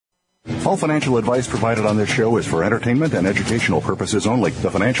All financial advice provided on this show is for entertainment and educational purposes only. The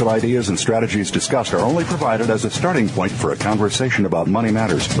financial ideas and strategies discussed are only provided as a starting point for a conversation about money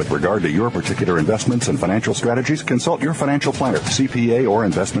matters. With regard to your particular investments and financial strategies, consult your financial planner, CPA, or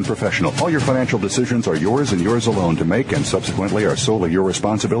investment professional. All your financial decisions are yours and yours alone to make, and subsequently are solely your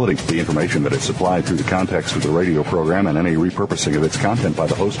responsibility. The information that is supplied through the context of the radio program and any repurposing of its content by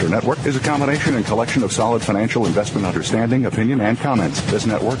the host or network is a combination and collection of solid financial investment understanding, opinion, and comments. This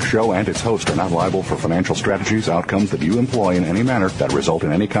network, show, and its host are not liable for financial strategies, outcomes that you employ in any manner that result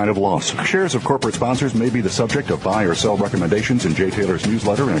in any kind of loss. Shares of corporate sponsors may be the subject of buy or sell recommendations in Jay Taylor's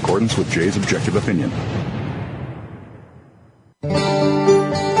newsletter in accordance with Jay's objective opinion.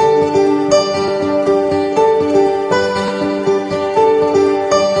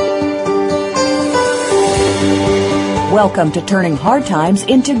 Welcome to Turning Hard Times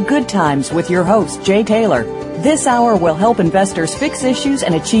into Good Times with your host, Jay Taylor. This hour will help investors fix issues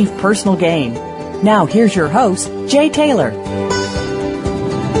and achieve personal gain. Now, here's your host, Jay Taylor.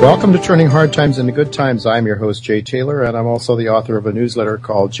 Welcome to Turning Hard Times into Good Times. I'm your host, Jay Taylor, and I'm also the author of a newsletter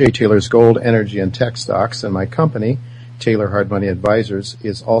called Jay Taylor's Gold, Energy, and Tech Stocks. And my company, Taylor Hard Money Advisors,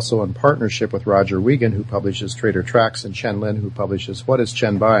 is also in partnership with Roger Wiegand, who publishes Trader Tracks, and Chen Lin, who publishes What is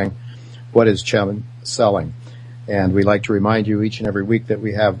Chen Buying, What is Chen Selling. And we like to remind you each and every week that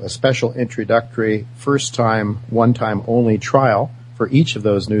we have a special introductory first-time, one-time only trial for each of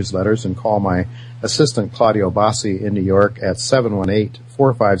those newsletters, and call my assistant Claudio Bassi in New York at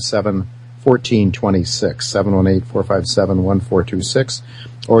 718-457-1426, 718-457-1426,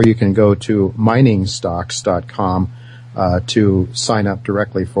 or you can go to miningstocks.com to sign up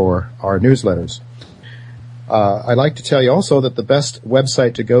directly for our newsletters. I'd like to tell you also that the best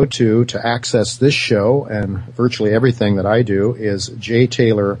website to go to access this show and virtually everything that I do is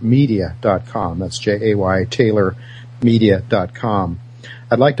jaytaylormedia.com. That's J-A-Y taylormedia.com.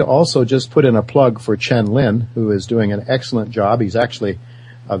 I'd like to also just put in a plug for Chen Lin, who is doing an excellent job. He's actually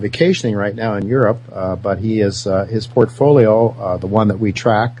vacationing right now in Europe, but he is his portfolio, the one that we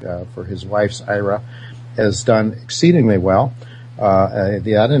track for his wife's IRA, has done exceedingly well.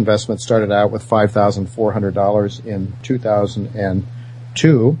 That investment started out with $5,400 in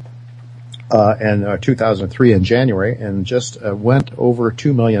 2002 and 2003 in January, and just went over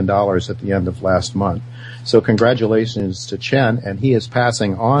 $2 million at the end of last month. So congratulations to Chen, and he is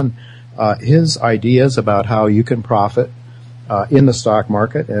passing on his ideas about how you can profit in the stock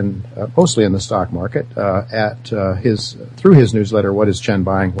market, and mostly in the stock market, through his newsletter, What is Chen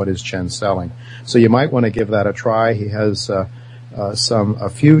Buying, What is Chen Selling. So you might want to give that a try. He has a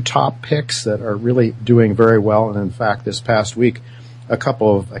few top picks that are really doing very well. And in fact, this past week, a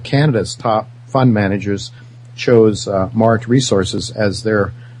couple of Canada's top fund managers chose Mart Resources as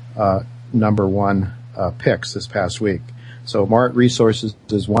their number one picks this past week. So Mart Resources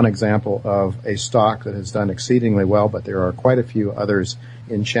is one example of a stock that has done exceedingly well, but there are quite a few others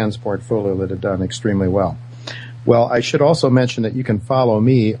in Chen's portfolio that have done extremely well. Well, I should also mention that you can follow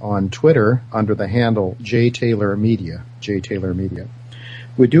me on Twitter under the handle JTaylorMedia, JTaylorMedia.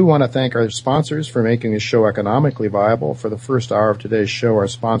 We do want to thank our sponsors for making this show economically viable. For the first hour of today's show, our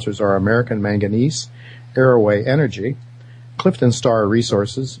sponsors are American Manganese, Arroway Energy, Clifton Star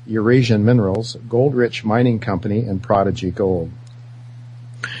Resources, Eurasian Minerals, Goldrich Mining Company, and Prodigy Gold.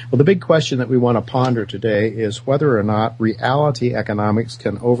 Well, the big question that we want to ponder today is whether or not reality economics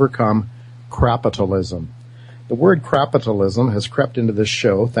can overcome crapitalism. The word crapitalism has crept into this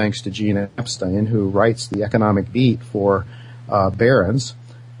show thanks to Gene Epstein, who writes the economic beat for Barron's.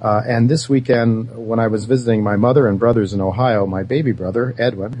 And this weekend, when I was visiting my mother and brothers in Ohio, my baby brother,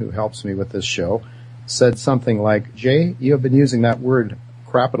 Edwin, who helps me with this show, said something like, "Jay, you have been using that word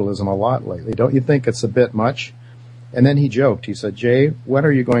crapitalism a lot lately. Don't you think it's a bit much?" And then he joked. He said, "Jay, when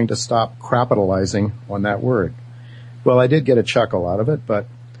are you going to stop capitalizing on that word?" Well, I did get a chuckle out of it, but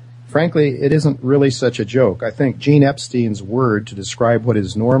frankly, it isn't really such a joke. I think Gene Epstein's word to describe what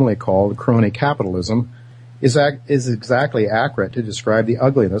is normally called crony capitalism is exactly accurate to describe the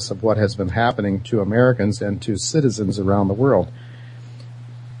ugliness of what has been happening to Americans and to citizens around the world.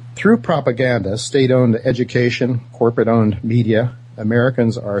 Through propaganda, state-owned education, corporate-owned media,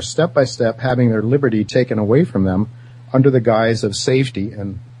 Americans are step by step having their liberty taken away from them under the guise of safety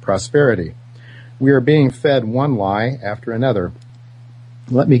and prosperity. We are being fed one lie after another.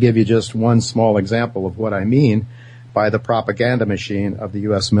 Let me give you just one small example of what I mean by the propaganda machine of the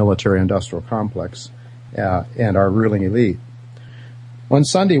U.S. military-industrial complex and our ruling elite. One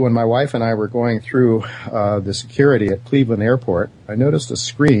Sunday, when my wife and I were going through the security at Cleveland Airport, I noticed a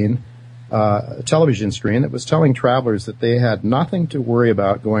television screen that was telling travelers that they had nothing to worry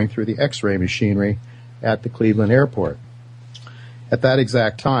about going through the X-ray machinery at the Cleveland Airport. At that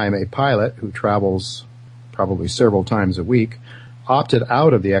exact time, a pilot who travels probably several times a week opted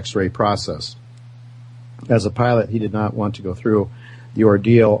out of the X-ray process. As a pilot, he did not want to go through the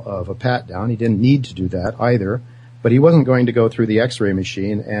ordeal of a pat-down. He didn't need to do that either, but he wasn't going to go through the X-ray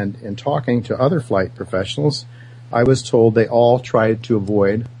machine. And in talking to other flight professionals, I was told they all tried to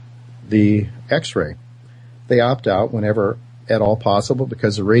avoid the X-ray. They opt out whenever at all possible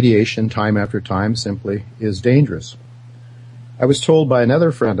because the radiation time after time simply is dangerous. I was told by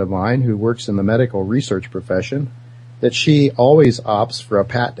another friend of mine who works in the medical research profession that she always opts for a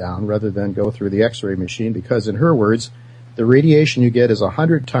pat-down rather than go through the X-ray machine because, in her words, the radiation you get is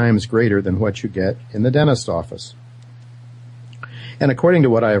 100 times greater than what you get in the dentist office. And according to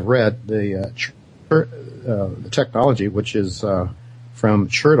what I have read, the technology, which is from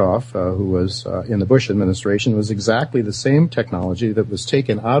Chertoff, who was in the Bush administration, was exactly the same technology that was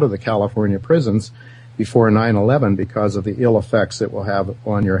taken out of the California prisons before 9/11 because of the ill effects it will have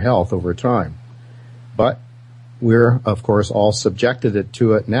on your health over time. But we're, of course, all subjected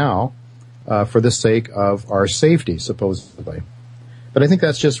to it now for the sake of our safety, supposedly. But I think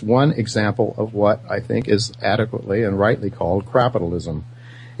that's just one example of what I think is adequately and rightly called crapitalism.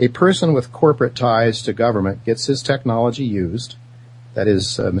 A person with corporate ties to government gets his technology used, that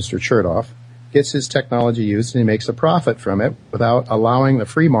is, Mr. Chertoff, gets his technology used and he makes a profit from it without allowing the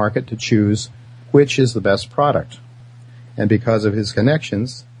free market to choose which is the best product. And because of his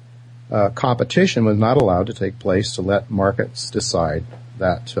connections, competition was not allowed to take place to let markets decide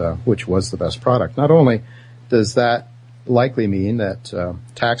that which was the best product. Not only does that likely mean that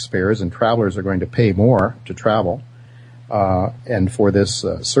taxpayers and travelers are going to pay more to travel and for this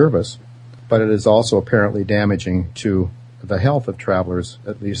service, but it is also apparently damaging to the health of travelers,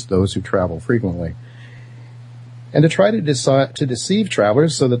 at least those who travel frequently. And to try to deceive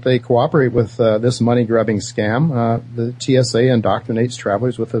travelers so that they cooperate with this money-grubbing scam, the TSA indoctrinates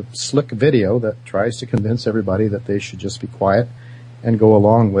travelers with a slick video that tries to convince everybody that they should just be quiet and go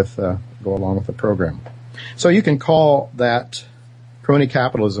along with the program. So you can call that crony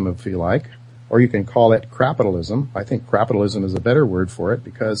capitalism if you like, or you can call it crapitalism. I think crapitalism is a better word for it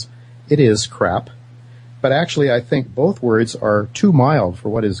because it is crap. But actually, I think both words are too mild for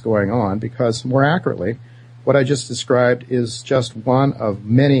what is going on because, more accurately, what I just described is just one of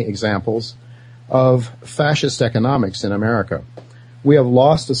many examples of fascist economics in America. We have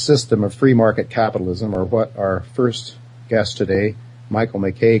lost a system of free market capitalism, or what our first guest today, Michael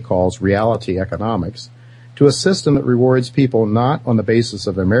McKay, calls reality economics, to a system that rewards people not on the basis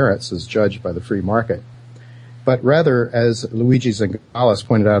of their merits as judged by the free market, but rather, as Luigi Zingales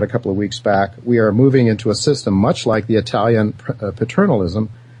pointed out a couple of weeks back, we are moving into a system much like the Italian paternalism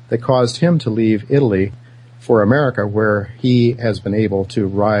that caused him to leave Italy for America, where he has been able to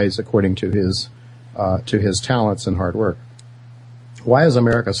rise according to his talents and hard work. Why has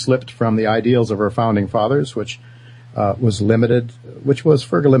America slipped from the ideals of our founding fathers, which was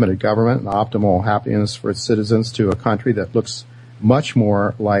for limited government and optimal happiness for its citizens, to a country that looks much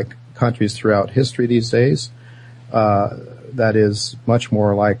more like countries throughout history these days? That is much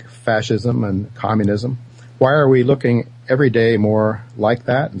more like fascism and communism. Why are we looking every day more like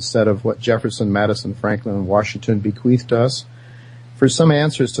that instead of what Jefferson, Madison, Franklin, and Washington bequeathed us? For some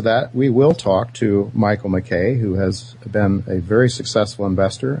answers to that, we will talk to Michael McKay, who has been a very successful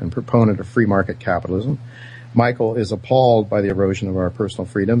investor and proponent of free market capitalism. Michael is appalled by the erosion of our personal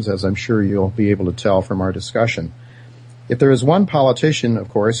freedoms, as I'm sure you'll be able to tell from our discussion. If there is one politician, of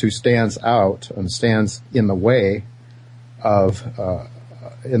course, who stands out and stands in the way of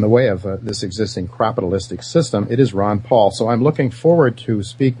this existing capitalistic system, it is Ron Paul. So I'm looking forward to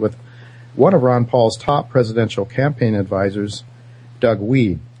speak with one of Ron Paul's top presidential campaign advisors, Doug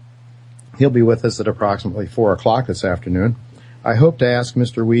Weed. He'll be with us at approximately 4 o'clock this afternoon. I hope to ask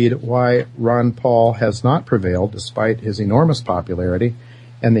Mr. Weed why Ron Paul has not prevailed despite his enormous popularity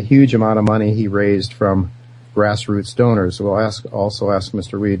and the huge amount of money he raised from grassroots donors. We'll also ask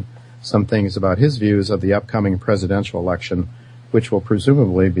Mr. Weed some things about his views of the upcoming presidential election, which will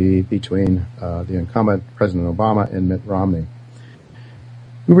presumably be between the incumbent President Obama and Mitt Romney.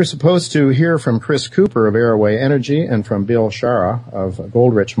 We were supposed to hear from Chris Cooper of Arroway Energy and from Bill Shara of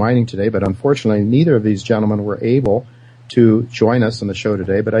Goldrich Mining today, but unfortunately neither of these gentlemen were able to join us on the show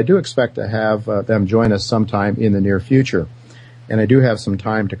today, but I do expect to have them join us sometime in the near future. And I do have some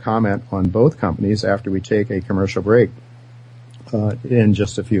time to comment on both companies after we take a commercial break in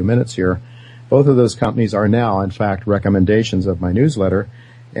just a few minutes here. Both of those companies are now, in fact, recommendations of my newsletter,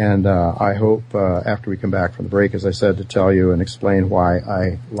 and I hope after we come back from the break, as I said, to tell you and explain why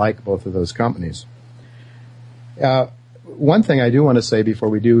I like both of those companies. One thing I do want to say before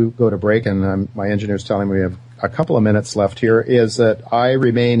we do go to break, and my engineer's telling me we have a couple of minutes left here, is that I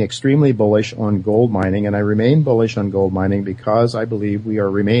remain extremely bullish on gold mining, and I remain bullish on gold mining because I believe we are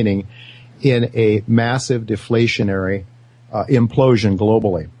remaining in a massive deflationary implosion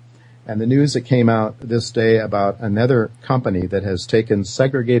globally. And the news that came out this day about another company that has taken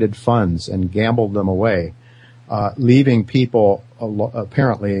segregated funds and gambled them away, leaving people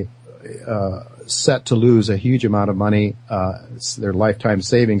apparently set to lose a huge amount of money, their lifetime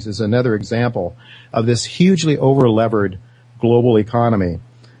savings, is another example of this hugely over-levered global economy.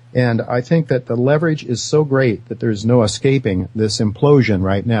 And I think that the leverage is so great that there's no escaping this implosion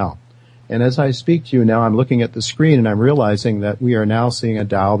right now. And as I speak to you now, I'm looking at the screen and I'm realizing that we are now seeing a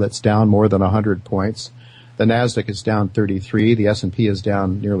Dow that's down more than 100 points. The Nasdaq is down 33. The S&P is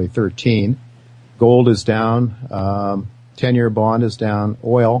down nearly 13. Gold is down. 10-year bond is down.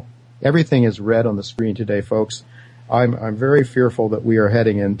 Oil. Everything is red on the screen today, folks. I'm very fearful that we are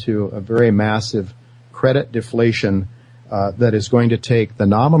heading into a very massive credit deflation that is going to take the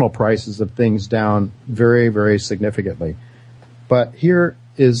nominal prices of things down very, very significantly. But here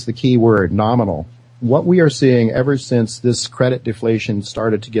is the key word, nominal. What we are seeing ever since this credit deflation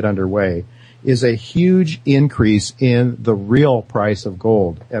started to get underway is a huge increase in the real price of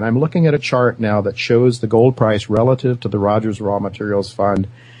gold. And I'm looking at a chart now that shows the gold price relative to the Rogers Raw Materials Fund,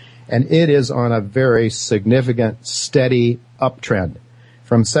 and it is on a very significant, steady uptrend.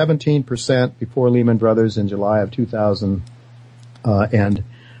 From 17% before Lehman Brothers in July of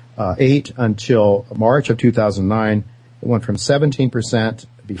 2008 until March of 2009, it went from 17%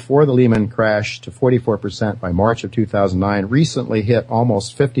 before the Lehman crash to 44% by March of 2009. Recently hit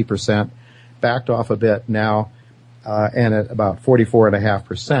almost 50%, backed off a bit now, and at about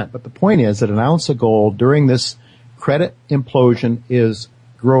 44.5%. But the point is that an ounce of gold during this credit implosion is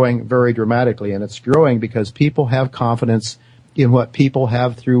growing very dramatically, and it's growing because people have confidence in what people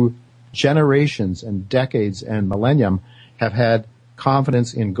have through generations and decades and millennium have had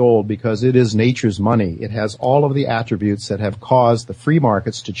confidence in gold, because it is nature's money. It has all of the attributes that have caused the free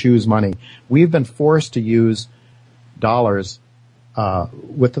markets to choose money. We've been forced to use dollars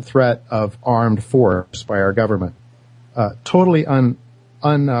with the threat of armed force by our government. Totally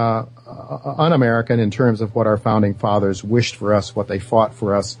un-American in terms of what our founding fathers wished for us, what they fought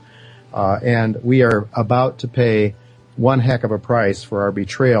for us. And we are about to pay one heck of a price for our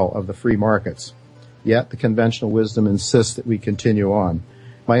betrayal of the free markets. Yet the conventional wisdom insists that we continue on.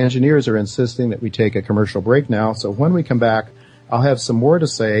 My engineers are insisting that we take a commercial break now, so when we come back, I'll have some more to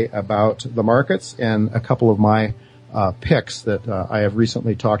say about the markets and a couple of my picks that I have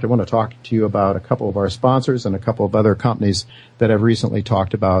recently talked. I want to talk to you about a couple of our sponsors and a couple of other companies that I've recently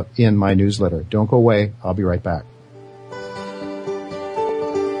talked about in my newsletter. Don't go away. I'll be right back.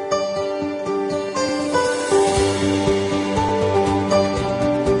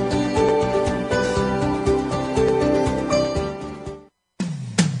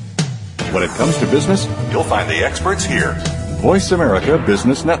 When it comes to business, you'll find the experts here. Voice America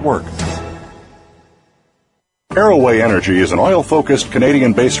Business Network. Arroway Energy is an oil-focused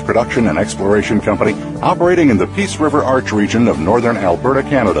Canadian-based production and exploration company operating in the Peace River Arch region of northern Alberta,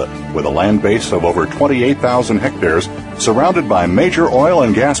 Canada, with a land base of over 28,000 hectares, surrounded by major oil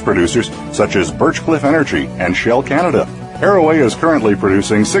and gas producers such as Birchcliff Energy and Shell Canada. Arroway is currently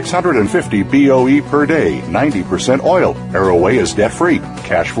producing 650 BOE per day, 90% oil. Arroway is debt-free,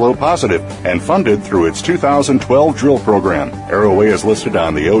 cash flow positive, and funded through its 2012 drill program. Arroway is listed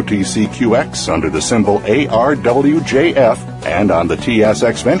on the OTCQX under the symbol ARWJF and on the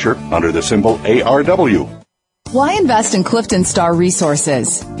TSX Venture under the symbol ARW. Why invest in Clifton Star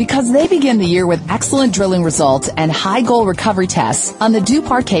Resources? Because they begin the year with excellent drilling results and high gold recovery tests on the Du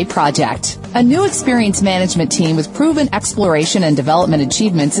Parquet project. A new experienced management team with proven exploration and development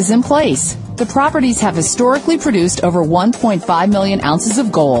achievements is in place. The properties have historically produced over 1.5 million ounces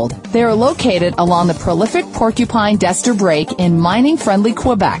of gold. They are located along the prolific Porcupine-Dester Break in mining-friendly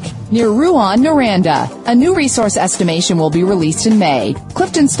Quebec, near Rouyn-Noranda. A new resource estimation will be released in May.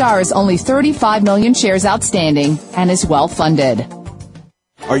 Clifton Star is only 35 million shares outstanding and is well funded.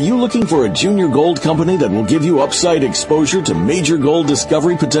 Are you looking for a junior gold company that will give you upside exposure to major gold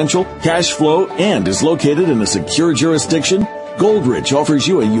discovery potential, cash flow, and is located in a secure jurisdiction? Goldrich offers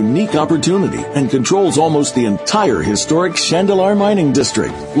you a unique opportunity and controls almost the entire historic Chandelar mining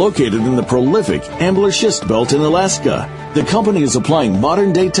district, located in the prolific Ambler Schist Belt in Alaska. The company is applying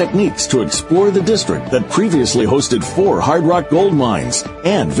modern-day techniques to explore the district that previously hosted 4 hard rock gold mines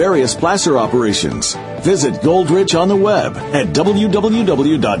and various placer operations. Visit Goldrich on the web at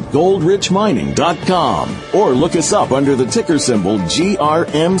www.goldrichmining.com or look us up under the ticker symbol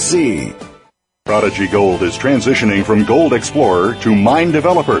GRMC. Prodigy Gold is transitioning from gold explorer to mine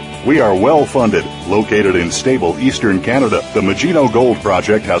developer. We are well funded, Located in stable eastern Canada, the Magino Gold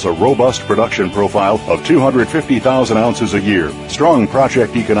Project has a robust production profile of 250,000 ounces a year. Strong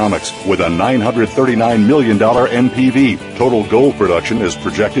project economics with a $939 million NPV. Total gold production is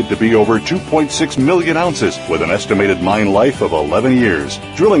projected to be over 2.6 million ounces with an estimated mine life of 11 years.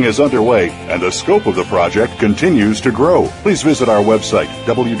 Drilling is underway and the scope of the project continues to grow. Please visit our website,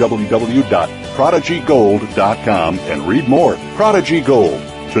 www.prodigygold.com, and read more. Prodigy Gold.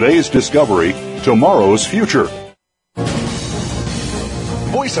 Today's discovery, tomorrow's future.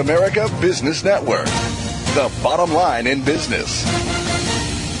 Voice America Business Network, the bottom line in business.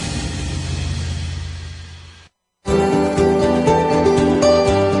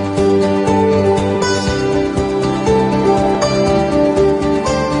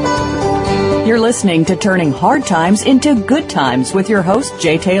 You're listening to Turning Hard Times into Good Times with your host,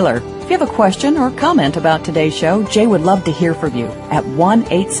 Jay Taylor. If you have a question or comment about today's show, Jay would love to hear from you at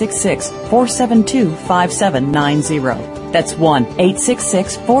 1-866-472-5790. That's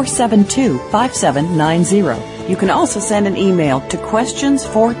 1-866-472-5790. You can also send an email to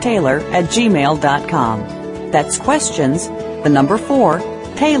questionsfortaylor@gmail.com. That's questions, the number 4,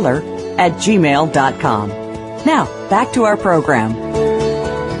 Taylor@gmail.com. Now, back to our program.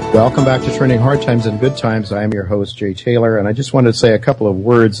 Welcome back to Turning Hard Times and Good Times. I am your host, Jay Taylor, and I just wanted to say a couple of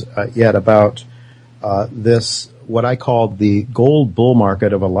words yet about this, what I call the gold bull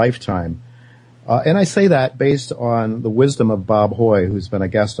market of a lifetime. And I say that based on the wisdom of Bob Hoye, who's been a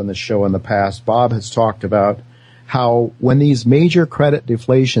guest on the show in the past. Bob has talked about how when these major credit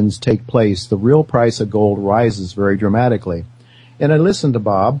deflations take place, the real price of gold rises very dramatically. And I listened to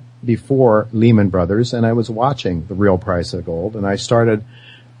Bob before Lehman Brothers, and I was watching the real price of gold, and I started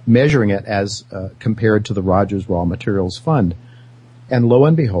measuring it as compared to the Rogers Raw Materials Fund. And lo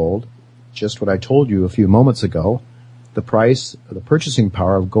and behold, just what I told you a few moments ago, the price, the purchasing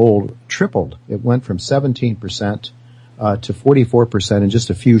power of gold tripled. It went from 17% to 44% in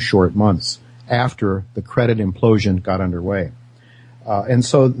just a few short months after the credit implosion got underway. And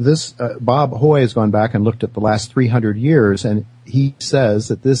so this, Bob Hoye has gone back and looked at the last 300 years, and he says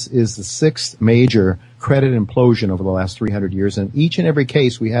that this is the sixth major credit implosion over the last 300 years. And each and every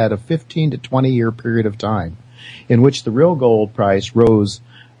case, we had a 15 to 20 year period of time in which the real gold price rose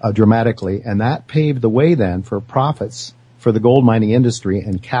dramatically. And that paved the way then for profits for the gold mining industry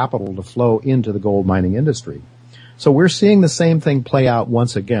and capital to flow into the gold mining industry. So we're seeing the same thing play out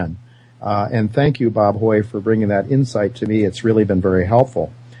once again. And thank you, Bob Hoye, for bringing that insight to me. It's really been very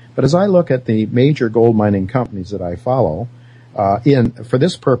helpful. But as I look at the major gold mining companies that I follow, for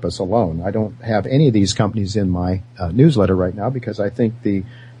this purpose alone, I don't have any of these companies in my newsletter right now because I think the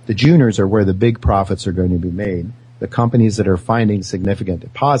juniors are where the big profits are going to be made. The companies that are finding significant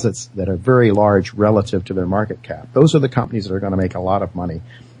deposits that are very large relative to their market cap. Those are the companies that are going to make a lot of money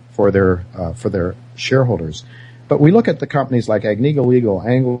for their shareholders. But we look at the companies like Agnico Eagle,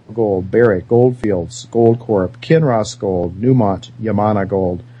 AngloGold, Barrick, Goldfields, Goldcorp, Kinross Gold, Newmont, Yamana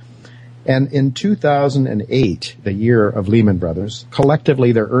Gold. And in 2008, the year of Lehman Brothers,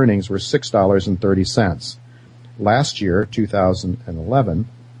 collectively their earnings were $6.30. Last year, 2011,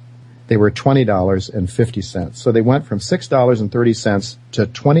 they were $20.50. So they went from $6.30 to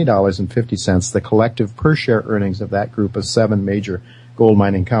 $20.50, the collective per share earnings of that group of 7 major gold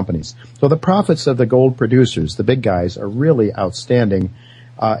mining companies. So the profits of the gold producers, the big guys, are really outstanding.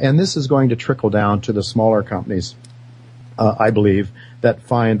 And this is going to trickle down to the smaller companies, I believe, that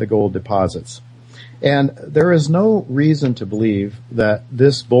find the gold deposits. And there is no reason to believe that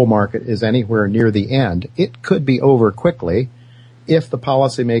this bull market is anywhere near the end. It could be over quickly if the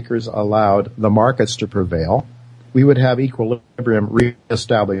policymakers allowed the markets to prevail. We would have equilibrium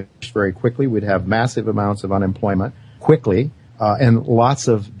reestablished very quickly. We'd have massive amounts of unemployment quickly, and lots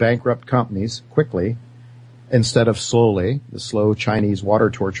of bankrupt companies quickly, instead of slowly, the slow Chinese water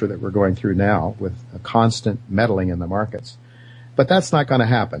torture that we're going through now with a constant meddling in the markets. But that's not going to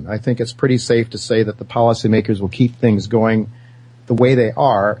happen. I think it's pretty safe to say that the policymakers will keep things going the way they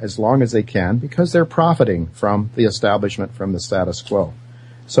are as long as they can because they're profiting from the establishment, from the status quo.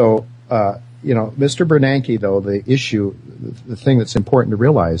 So, Mr. Bernanke, though, the thing that's important to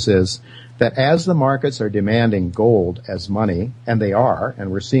realize is that as the markets are demanding gold as money, and they are,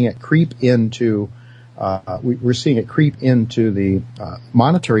 and we're seeing it creep into the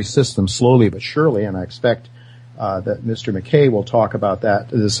monetary system slowly but surely, and I expect that Mr. McKay will talk about that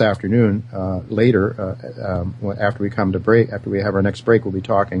this afternoon later after we come to break. After we have our next break, we'll be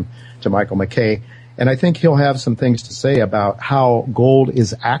talking to Michael McKay. And I think he'll have some things to say about how gold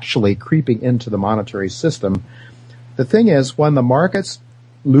is actually creeping into the monetary system. The thing is, when the markets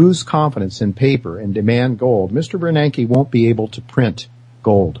lose confidence in paper and demand gold, Mr. Bernanke won't be able to print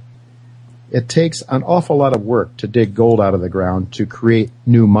gold. it takes an awful lot of work to dig gold out of the ground to create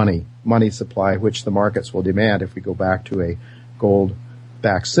new money supply, which the markets will demand if we go back to a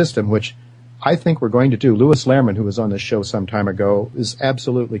gold-backed system, which I think we're going to do. Louis Lehrman, who was on this show some time ago, is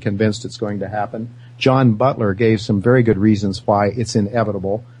absolutely convinced it's going to happen. John Butler gave some very good reasons why it's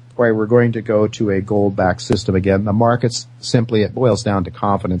inevitable, why we're going to go to a gold-backed system again. The markets simply, it boils down to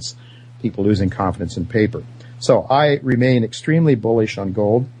confidence, people losing confidence in paper. So I remain extremely bullish on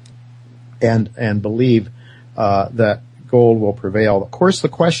gold and believe that gold will prevail. Of course, the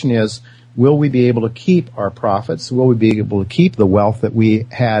question is, will we be able to keep our profits? Will we be able to keep the wealth that we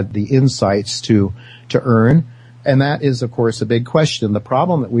had the insights to earn? And that is, of course, a big question. The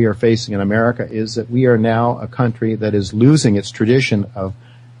problem that we are facing in America is that we are now a country that is losing its tradition of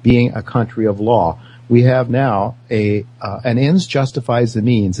being a country of law. We have now an ends justifies the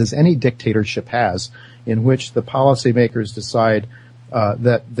means, as any dictatorship has, in which the policymakers decide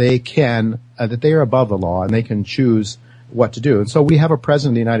that they are above the law and they can choose what to do. And so we have a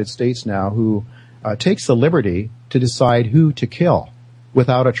president of the United States now who takes the liberty to decide who to kill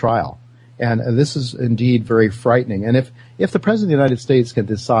without a trial. And this is indeed very frightening. And if the president of the United States can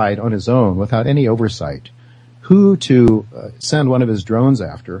decide on his own without any oversight who to send one of his drones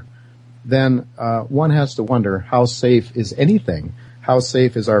after, then one has to wonder how safe is anything? How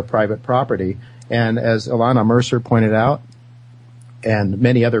safe is our private property? And as Ilana Mercer pointed out, and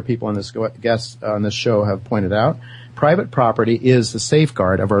many other people on this guests on this show have pointed out, private property is the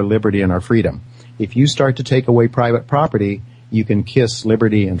safeguard of our liberty and our freedom. If you start to take away private property, you can kiss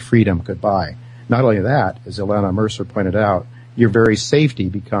liberty and freedom goodbye. Not only that, as Ilana Mercer pointed out, your very safety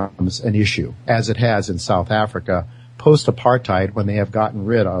becomes an issue, as it has in South Africa post-apartheid when they have gotten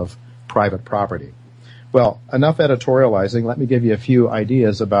rid of private property. Well, enough editorializing. Let me give you a few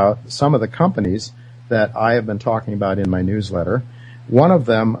ideas about some of the companies that I have been talking about in my newsletter. One of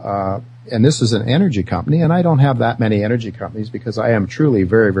them, and this is an energy company, and I don't have that many energy companies because I am truly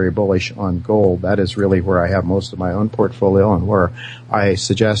very, very bullish on gold. That is really where I have most of my own portfolio and where I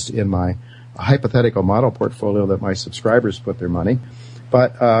suggest in my hypothetical model portfolio that my subscribers put their money.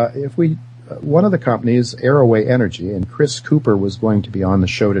 But one of the companies, Arroway Energy, and Chris Cooper was going to be on the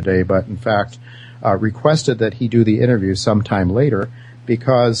show today, but in fact requested that he do the interview sometime later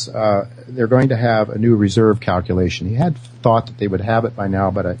because they're going to have a new reserve calculation. He had thought that they would have it by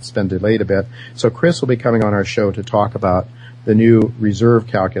now, but it's been delayed a bit. So Chris will be coming on our show to talk about the new reserve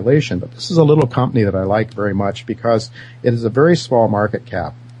calculation. But this is a little company that I like very much because it is a very small market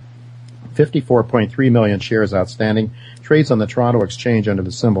cap. 54.3 million shares outstanding, trades on the Toronto Exchange under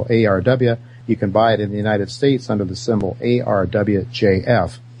the symbol ARW. You can buy it in the United States under the symbol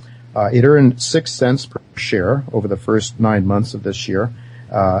ARWJF. It earned 6 cents per share over the first 9 months of this year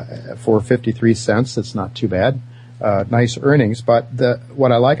for 53 cents. It's not too bad. Nice earnings, but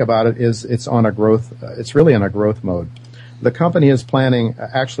what I like about it is it's really in a growth mode. The company is planning,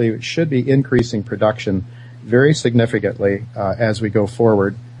 actually should be increasing production very significantly as we go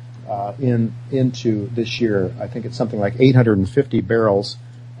forward into this year. I think it's something like 850 barrels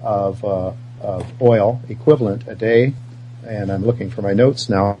of oil equivalent a day, and I'm looking for my notes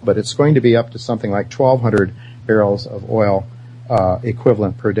now, but it's going to be up to something like 1,200 barrels of oil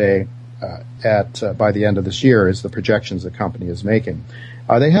equivalent per day by the end of this year is the projections the company is making.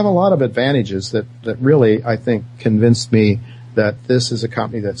 They have a lot of advantages that really, I think, convinced me that this is a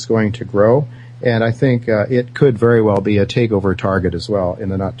company that's going to grow, and I think it could very well be a takeover target as well in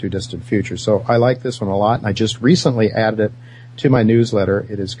the not-too-distant future. So I like this one a lot, and I just recently added it to my newsletter.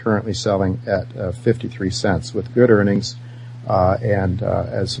 It is currently selling at 53 cents with good earnings. And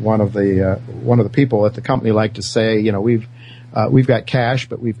as one of the people at the company like to say, you know, we've got cash,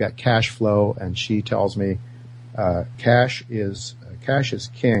 but we've got cash flow, and she tells me cash is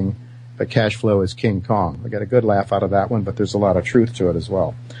king, but cash flow is King Kong. I got a good laugh out of that one, but there's a lot of truth to it as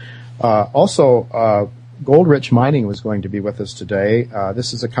well. Also, Goldrich Mining was going to be with us today.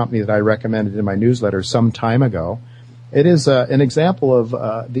 This is a company that I recommended in my newsletter some time ago. It is an example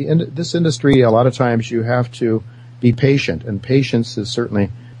of this industry. A lot of times you have to be patient, and patience is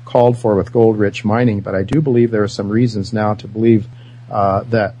certainly called for with Goldrich Mining, but I do believe there are some reasons now to believe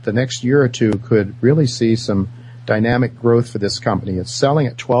that the next year or two could really see some dynamic growth for this company. It's selling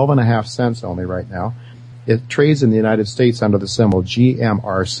at 12.5 cents only right now. It trades in the United States under the symbol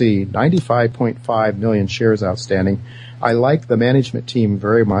GMRC, 95.5 million shares outstanding. I like the management team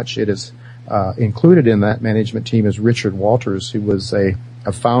very much. It is included in that management team is Richard Walters, who was a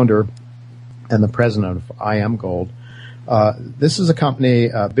founder and the president of IM Gold. This is a company,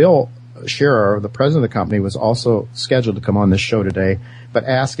 Bill Scherer, the president of the company, was also scheduled to come on this show today, but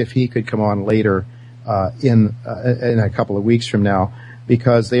asked if he could come on later in a couple of weeks from now,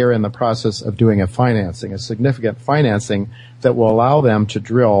 because they are in the process of doing a significant financing that will allow them to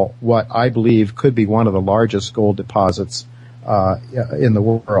drill what I believe could be one of the largest gold deposits in the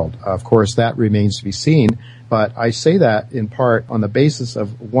world. Of course, that remains to be seen, but I say that in part on the basis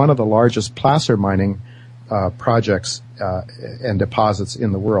of one of the largest placer mining projects and deposits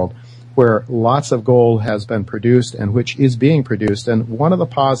in the world, where lots of gold has been produced and which is being produced. And one of the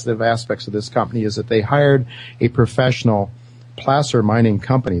positive aspects of this company is that they hired a professional placer mining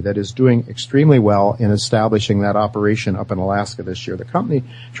company that is doing extremely well in establishing that operation up in Alaska this year. The company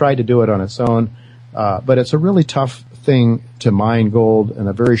tried to do it on its own, but it's a really tough thing to mine gold in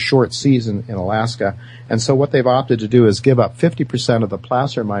a very short season in Alaska. And so what they've opted to do is give up 50% of the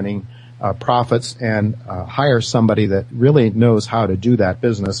placer mining profits and hire somebody that really knows how to do that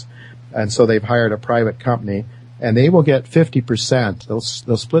business. And so they've hired a private company, and they will get 50%.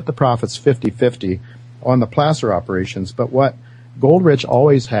 They'll split the profits 50-50 on the placer operations. But what Goldrich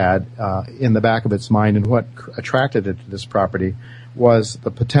always had in the back of its mind, and what attracted it to this property, was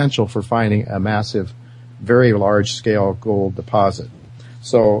the potential for finding a massive, very large-scale gold deposit.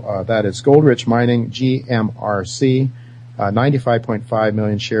 So that is Goldrich Mining, GMRC, 95.5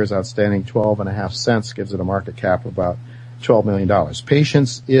 million shares outstanding, 12.5 cents, gives it a market cap of about $12 million.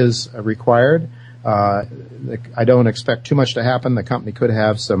 Patience is required. I don't expect too much to happen. The company could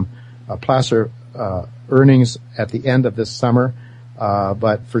have some placer earnings at the end of this summer,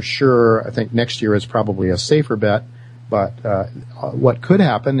 but for sure, I think next year is probably a safer bet. But what could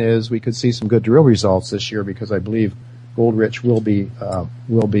happen is we could see some good drill results this year, because I believe Goldrich will be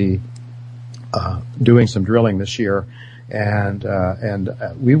doing some drilling this year, and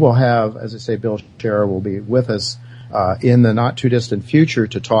we will have, as I say, Bill Scherer will be with us in the not too distant future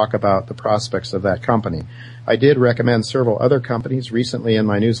to talk about the prospects of that company. I did recommend several other companies recently in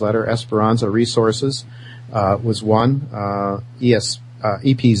my newsletter. Esperanza Resources was one,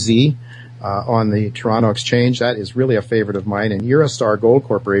 EPZ on the Toronto Exchange. That is really a favorite of mine. And Eurostar Gold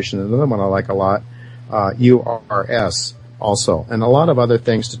Corporation, another one I like a lot, URS also. And a lot of other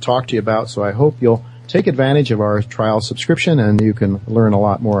things to talk to you about, so I hope you'll take advantage of our trial subscription, and you can learn a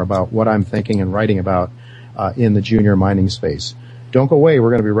lot more about what I'm thinking and writing about in the junior mining space. Don't go away. We're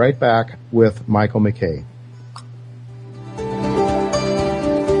going to be right back with Michael McKay.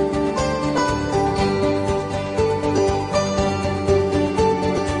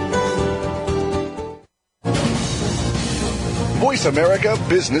 Voice America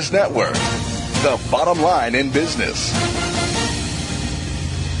Business Network, the bottom line in business.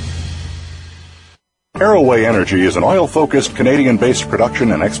 Arroway Energy is an oil-focused Canadian-based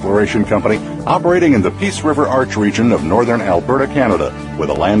production and exploration company operating in the Peace River Arch region of northern Alberta, Canada,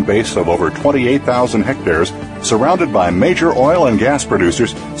 with a land base of over 28,000 hectares, surrounded by major oil and gas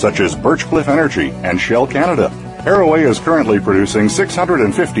producers such as Birchcliff Energy and Shell Canada. Arroway is currently producing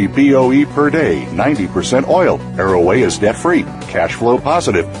 650 BOE per day, 90% oil. Arroway is debt-free, cash flow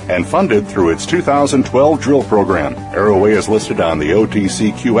positive, and funded through its 2012 drill program. Arroway is listed on the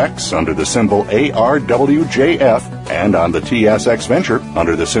OTCQX under the symbol ARWJF and on the TSX Venture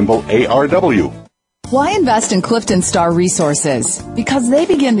under the symbol ARW. Why invest in Clifton Star Resources? Because they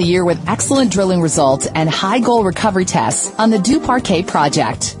begin the year with excellent drilling results and high gold recovery tests on the Du Parquet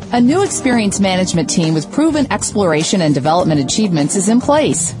project. A new experienced management team with proven exploration and development achievements is in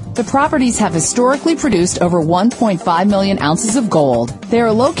place. The properties have historically produced over 1.5 million ounces of gold. They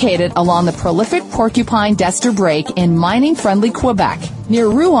are located along the prolific Porcupine-Dester Break in mining-friendly Quebec, near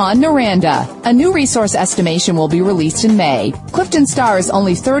Rouyn-Noranda. A new resource estimation will be released in May. Clifton Star is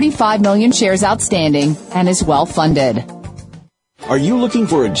only 35 million shares outstanding and is well funded. Are you looking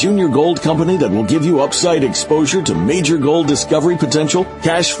for a junior gold company that will give you upside exposure to major gold discovery potential,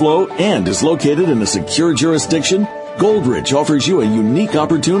 cash flow, and is located in a secure jurisdiction? Goldrich offers you a unique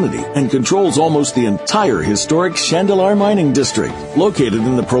opportunity and controls almost the entire historic Chandelar mining district, located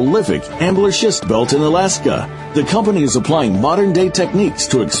in the prolific Ambler Schist Belt in Alaska. The company is applying modern-day techniques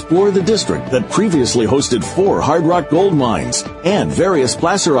to explore the district that previously hosted 4 hard rock gold mines and various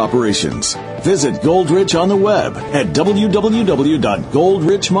placer operations. Visit Goldrich on the web at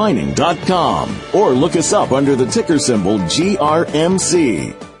www.goldrichmining.com or look us up under the ticker symbol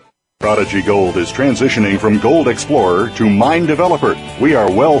GRMC. Prodigy Gold is transitioning from gold explorer to mine developer. We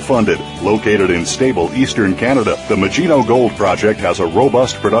are well funded, located in stable eastern Canada. The Magino Gold Project has a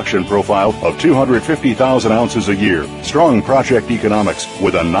robust production profile of 250,000 ounces a year. Strong project economics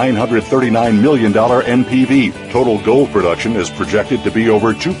with a $939 million NPV. Total gold production is projected to be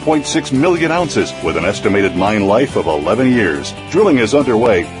over 2.6 million ounces with an estimated mine life of 11 years. Drilling is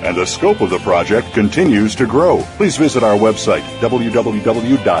underway and the scope of the project continues to grow. Please visit our website,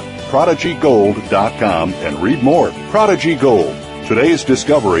 www.prodigygold.com, and read more. Prodigy Gold, Today's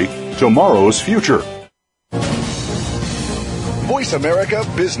discovery, tomorrow's future. Voice America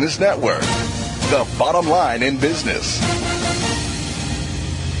Business Network, the bottom line in business.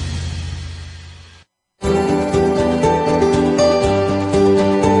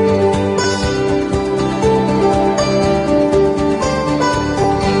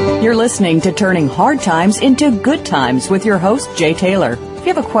 You're listening to Turning Hard Times into Good Times with your host, Jay Taylor. If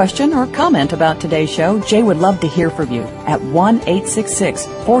you have a question or comment about today's show, Jay would love to hear from you at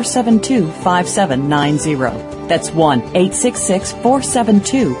 1-866-472-5790. That's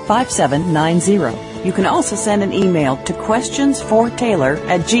 1-866-472-5790. You can also send an email to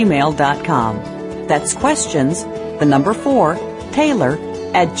questionsfortaylor@gmail.com. That's questions, the number 4,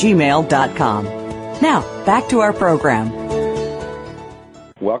 Taylor@gmail.com. Now, back to our program.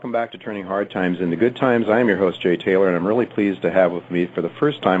 Welcome back to Turning Hard Times into Good Times. I am your host, Jay Taylor, and I'm really pleased to have with me for the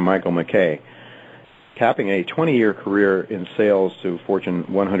first time Michael McKay. Capping a 20-year career in sales to Fortune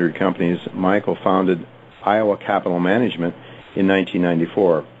 100 companies, Michael founded Iowa Capital Management in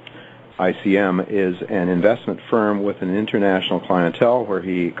 1994. ICM is an investment firm with an international clientele where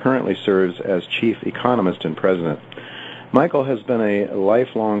he currently serves as chief economist and president. Michael has been a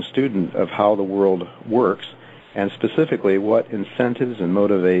lifelong student of how the world works, and specifically what incentives and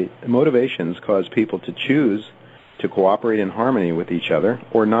motivations cause people to choose to cooperate in harmony with each other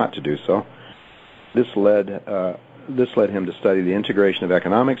or not to do so. This led him to study the integration of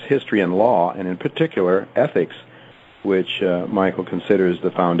economics, history, and law, and in particular ethics, which Michael considers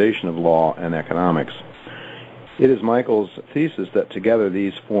the foundation of law and economics. It is Michael's thesis that together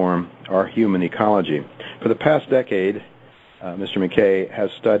these form our human ecology. For the past decade, Mr. McKay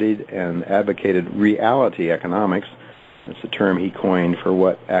has studied and advocated reality economics. That's a term he coined for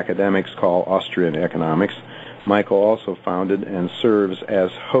what academics call Austrian economics. Michael also founded and serves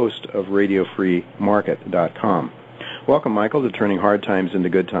as host of RadioFreeMarket.com. Welcome, Michael, to Turning Hard Times into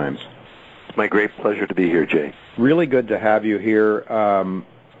Good Times. It's my great pleasure to be here, Jay. Really good to have you here.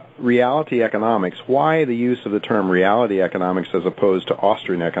 Reality economics, why the use of the term reality economics as opposed to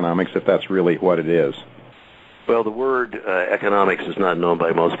Austrian economics, if that's really what it is? Well, the word economics is not known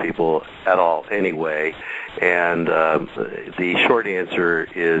by most people at all anyway, and the short answer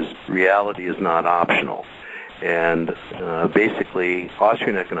is reality is not optional. And basically,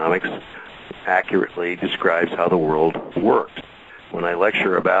 Austrian economics accurately describes how the world works. When I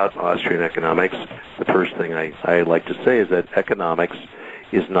lecture about Austrian economics, the first thing I like to say is that economics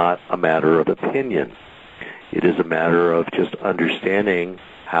is not a matter of opinion. It is a matter of just understanding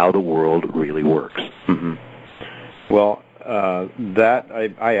how the world really works. Mm-hmm. Well, that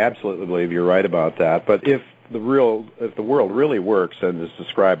I absolutely believe you're right about that. But if the world really works and is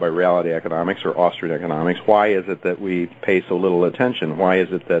described by reality economics or Austrian economics, why is it that we pay so little attention? Why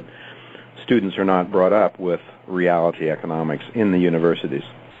is it that students are not brought up with reality economics in the universities?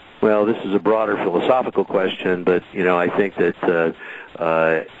 Well, this is a broader philosophical question, but I think that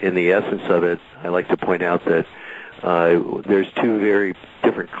in the essence of it, I like to point out that there's two very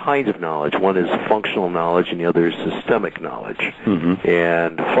different kinds of knowledge. One is functional knowledge, and the other is systemic knowledge. Mm-hmm.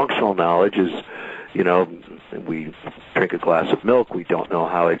 And functional knowledge is, we drink a glass of milk. We don't know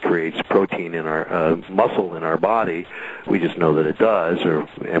how it creates protein in our muscle in our body. We just know that it does,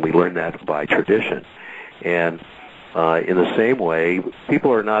 and we learn that by tradition. And in the same way,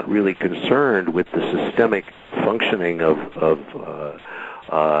 people are not really concerned with the systemic functioning of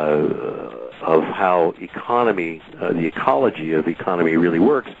how the ecology of economy really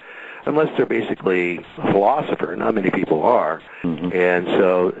works, unless they're basically a philosopher. Not many people are. Mm-hmm. And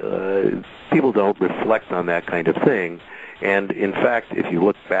so people don't reflect on that kind of thing. And in fact, if you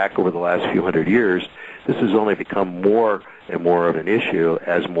look back over the last few hundred years, this has only become more and more of an issue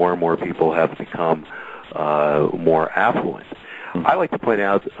as more and more people have become more affluent. I like to point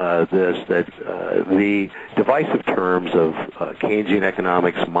out that the divisive terms of Keynesian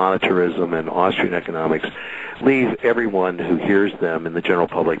economics, monetarism, and Austrian economics leave everyone who hears them in the general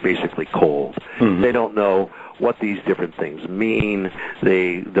public basically cold. Mm-hmm. They don't know what these different things mean.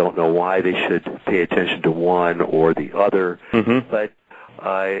 They don't know why they should pay attention to one or the other. Mm-hmm. But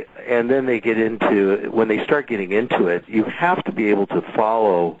and then when they start getting into it, you have to be able to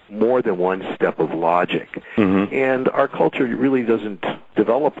follow more than one step of logic. Mm-hmm. And our culture really doesn't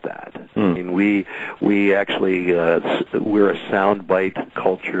develop that. Mm. I mean, we actually, we're a soundbite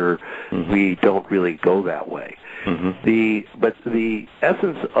culture. Mm-hmm. We don't really go that way. Mm-hmm. But the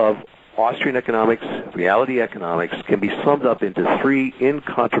essence of Austrian economics, reality economics, can be summed up into three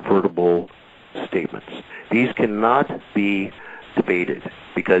incontrovertible statements. These cannot be debated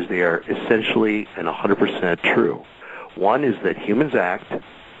because they are essentially and 100% true. One is that humans act,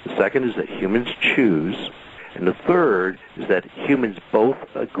 the second is that humans choose, And the third is that humans both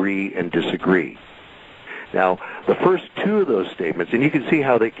agree and disagree. Now, the first two of those statements, and you can see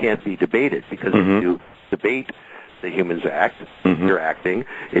how they can't be debated, because if you debate the humans act, you're acting.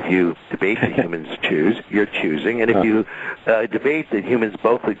 If you debate the humans choose, you're choosing. And if you debate that humans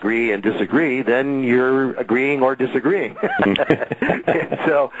both agree and disagree, then you're agreeing or disagreeing. and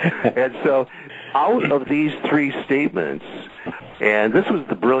so out of these three statements, and this was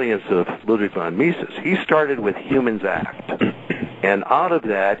the brilliance of Ludwig von Mises, he started with humans act. And out of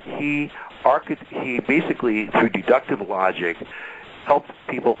that, he basically, through deductive logic, helped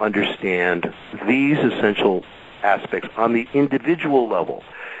people understand these essential aspects on the individual level.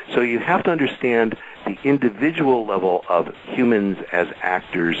 So you have to understand the individual level of humans as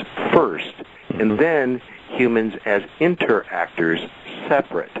actors first, and then humans as interactors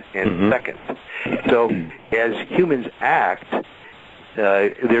separate and second. So as humans act,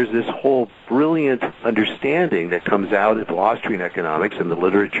 there's this whole brilliant understanding that comes out of Austrian economics and the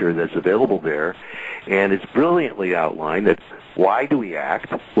literature that's available there, and it's brilliantly outlined that why do we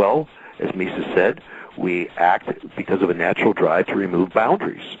act? Well, as Mises said, we act because of a natural drive to remove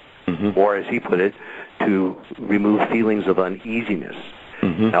boundaries, or as he put it, to remove feelings of uneasiness.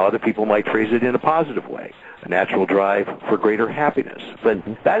 Now, other people might phrase it in a positive way, a natural drive for greater happiness.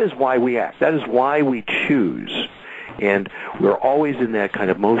 But that is why we act. That is why we choose. And we're always in that kind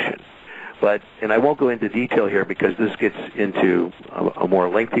of motion. And I won't go into detail here because this gets into a more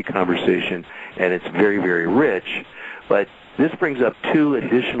lengthy conversation, and it's very, very rich. But this brings up two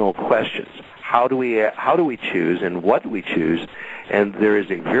additional questions. How do we choose, and what do we choose? And there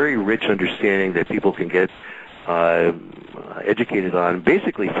is a very rich understanding that people can get educated on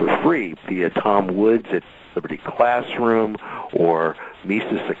basically for free via Tom Woods at Liberty Classroom or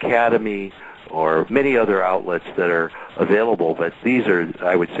Mises Academy or many other outlets that are available. But these are,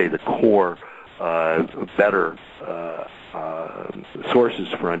 I would say, the core, better sources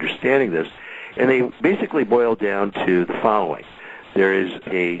for understanding this. And they basically boil down to the following. There is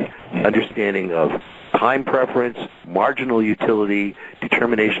a understanding of time preference, marginal utility,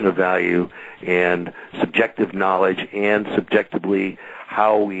 determination of value, and subjective knowledge, and subjectively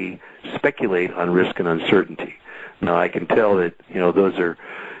how we speculate on risk and uncertainty. Now, I can tell that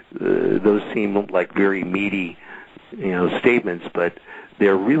those seem like very meaty statements, but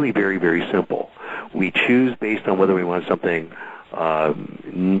they're really very, very simple. We choose based on whether we want something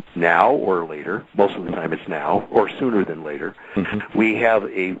now or later. Most of the time it's now, or sooner than later. We have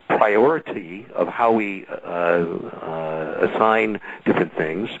a priority of how we assign different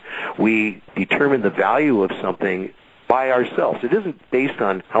things. We determine the value of something by ourselves. It isn't based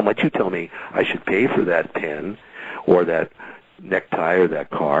on how much you tell me I should pay for that pen or that necktie or that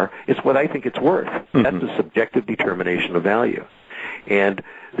car. It's what I think it's worth. That's a subjective determination of value. And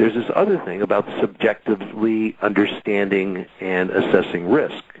there's this other thing about subjectively understanding and assessing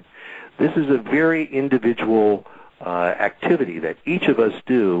risk. This is a very individual activity that each of us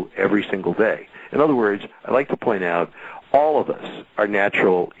do every single day. In other words, I like to point out all of us are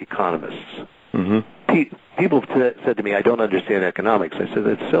natural economists. People have said to me, I don't understand economics. I said,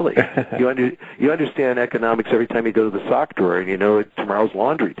 that's silly. You understand economics every time you go to the sock drawer and you know tomorrow's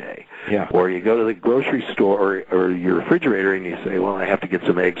laundry day. Yeah. Or you go to the grocery store or your refrigerator and you say, well, I have to get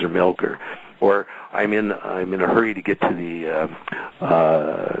some eggs or milk, or I'm in a hurry to get to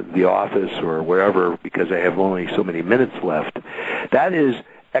the office or wherever because I have only so many minutes left. That is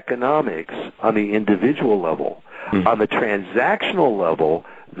economics on the individual level. On the transactional level,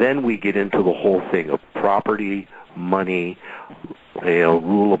 then we get into the whole thing of property, money,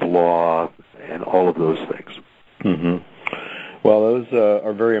 rule of law, and all of those things. Well, those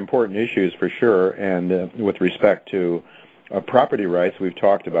are very important issues for sure. And with respect to property rights, we've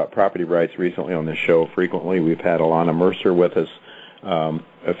talked about property rights recently on this show frequently. We've had Alana Mercer with us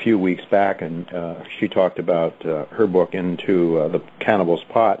a few weeks back, and she talked about her book, Into the Cannibal's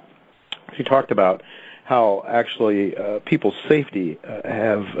Pot. She talked about how actually people's safety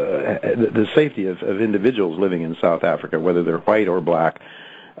the safety of individuals living in South Africa, whether they're white or black,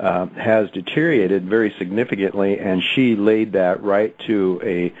 has deteriorated very significantly, and she laid that right to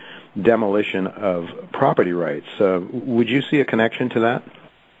a demolition of property rights. Would you see a connection to that?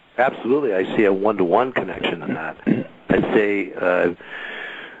 Absolutely. I see a one-to-one connection in that. I'd say,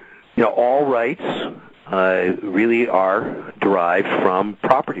 all rights really are derived from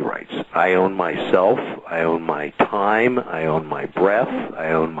property rights. I own myself, I own my time, I own my breath,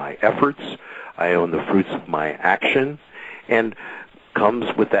 I own my efforts, I own the fruits of my action, and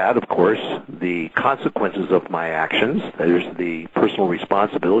comes with that, of course, the consequences of my actions. There's the personal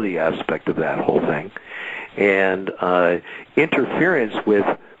responsibility aspect of that whole thing. And interference with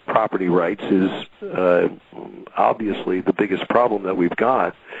property rights is obviously the biggest problem that we've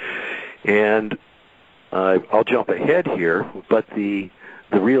got. And I'll jump ahead here, but the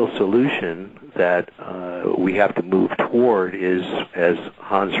real solution that we have to move toward is, as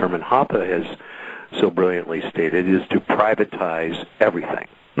Hans Hermann Hoppe has so brilliantly stated, is to privatize everything.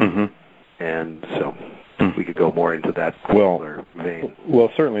 Mm-hmm. And so we could go more into that particular vein.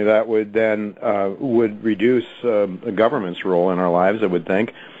 Well, certainly that would then would reduce the government's role in our lives, I would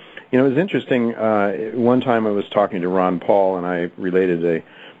think. You know, it was interesting. One time I was talking to Ron Paul, and I related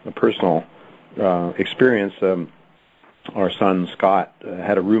a personal experience. Our son Scott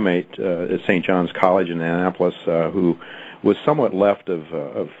had a roommate at St. John's College in Annapolis who was somewhat left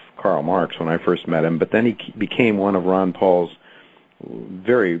of Karl Marx when I first met him, but then he became one of Ron Paul's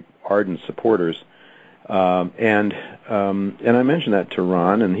very ardent supporters. And I mentioned that to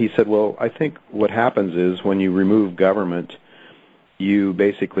Ron, and he said, well, I think what happens is when you remove government, you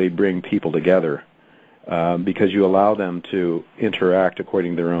basically bring people together because you allow them to interact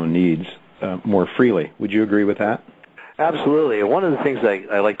according to their own needs more freely. Would you agree with that? Absolutely. And one of the things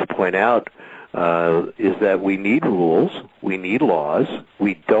I like to point out is that we need rules, we need laws.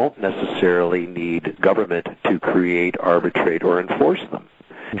 We don't necessarily need government to create, arbitrate, or enforce them.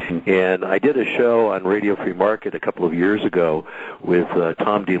 Mm-hmm. And I did a show on Radio Free Market a couple of years ago with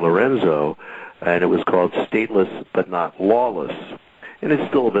Tom DiLorenzo, and it was called Stateless But Not Lawless. And it's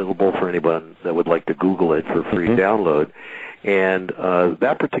still available for anyone that would like to Google it for free download. And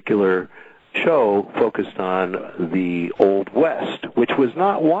that particular show focused on the Old West, which was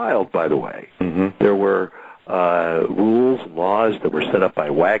not wild, by the way. Mm-hmm. There were rules and laws that were set up by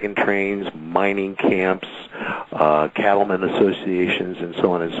wagon trains, mining camps, cattlemen associations, and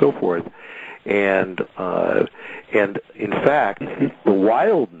so on and so forth. And in fact, the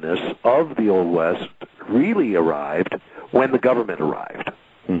wildness of the Old West really arrived when the government arrived.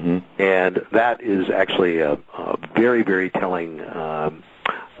 Mm-hmm. And that is actually a very, very telling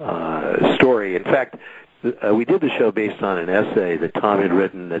story. In fact, we did the show based on an essay that Tom had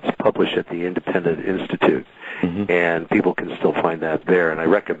written that's published at the Independent Institute, mm-hmm. and people can still find that there, and I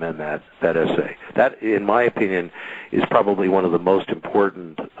recommend that essay. That, in my opinion, is probably one of the most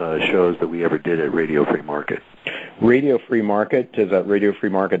important shows that we ever did at Radio Free Market. Radio Free Market, is that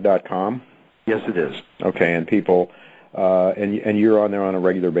radiofreemarket.com? Yes, it is. Okay, and people, and you're on there on a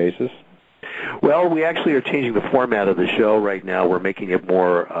regular basis? Well, we actually are changing the format of the show right now. We're making it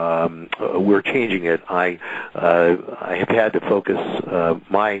more, we're changing it. I have had to focus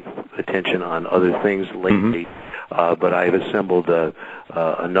my attention on other things lately, mm-hmm. But I've assembled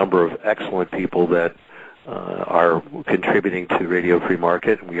a number of excellent people that are contributing to Radio Free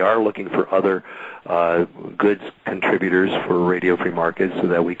Market. We are looking for other good contributors for Radio Free Market so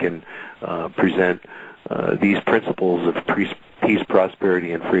that we can present these principles of peace,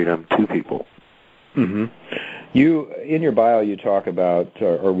 prosperity, and freedom to people. Mm-hmm. You, in your bio, you talk about,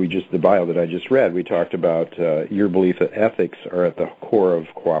 the bio that I just read, we talked about your belief that ethics are at the core of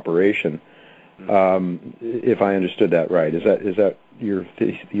cooperation. If I understood that right, is that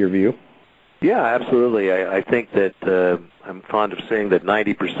your view? Yeah, absolutely. I think that I'm fond of saying that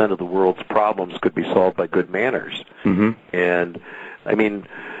 90% of the world's problems could be solved by good manners. Mm-hmm. And I mean,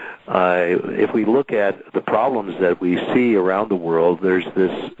 if we look at the problems that we see around the world, there's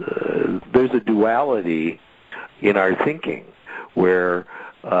a duality in our thinking where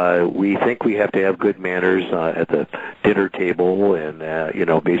we think we have to have good manners at the dinner table and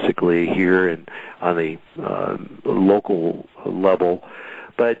basically here and on the local level,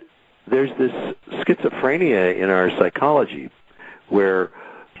 but there's this schizophrenia in our psychology where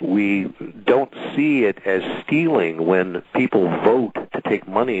we don't see it as stealing when people vote to take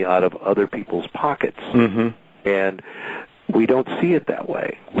money out of other people's pockets. Mm-hmm. And we don't see it that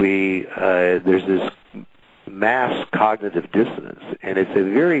way. There's this mass cognitive dissonance, and it's a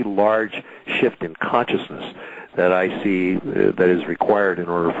very large shift in consciousness that I see that is required in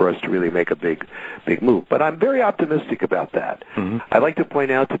order for us to really make a big move. But I'm very optimistic about that. Mm-hmm. I'd like to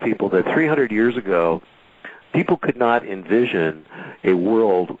point out to people that 300 years ago, people could not envision a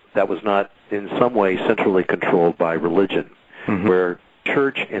world that was not in some way centrally controlled by religion, mm-hmm. where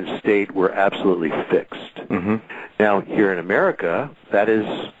church and state were absolutely fixed. Mm-hmm. Now, here in America, that is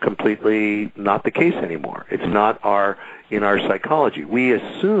completely not the case anymore. It's not in our psychology. We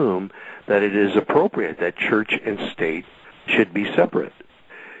assume that it is appropriate that church and state should be separate.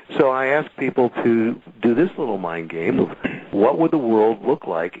 So I ask people to do this little mind game of what would the world look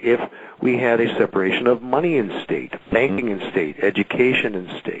like if we had a separation of money and state, banking and state, education and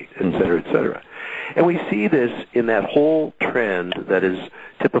state, et cetera, et cetera. And we see this in that whole trend that is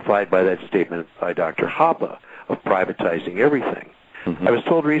typified by that statement by Dr. Hoppe of privatizing everything. I was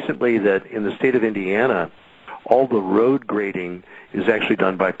told recently that in the state of Indiana, all the road grading is actually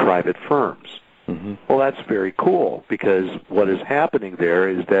done by private firms. Well, that's very cool, because what is happening there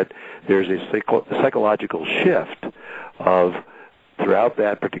is that there's a psychological shift of, throughout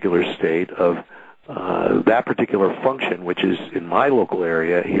that particular state, of that particular function, which is in my local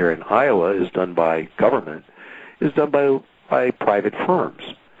area here in Iowa, is done by government, is done by private firms.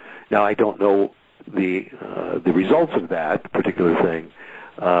 Now, I don't know the results of that particular thing,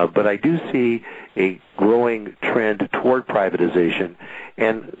 but I do see a growing trend toward privatization.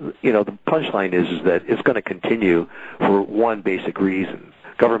 And, the punchline is that it's going to continue for one basic reason.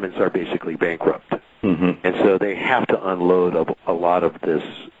 Governments are basically bankrupt. And so they have to unload a lot of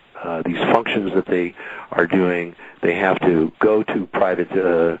these functions that they are doing. They have to go to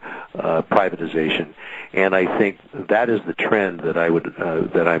privatization. And I think that is the trend that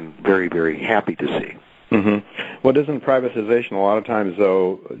that I'm very, very happy to see. Well, doesn't privatization a lot of times,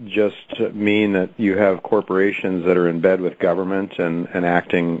 though, just mean that you have corporations that are in bed with government and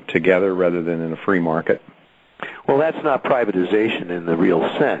acting together rather than in a free market? Well, that's not privatization in the real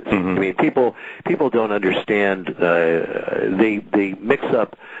sense. I mean, people don't understand. They mix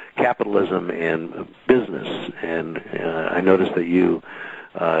up capitalism and business, and I noticed that you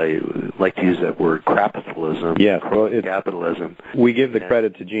like to use that word, crapitalism. Yes, well, capitalism. We give the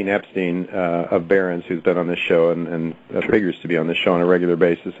credit to Gene Epstein of Barron's, who's been on this show and figures to be on this show on a regular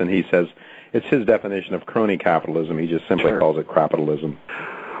basis, and he says it's his definition of crony capitalism. He just simply calls it crapitalism.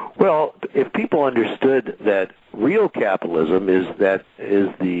 Well, if people understood that real capitalism is the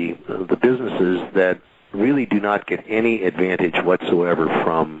businesses that really do not get any advantage whatsoever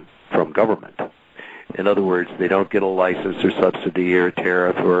from government. In other words, they don't get a license or subsidy or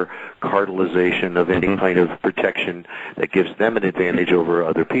tariff or cartelization of any kind of protection that gives them an advantage over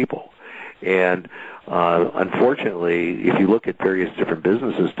other people. And unfortunately, if you look at various different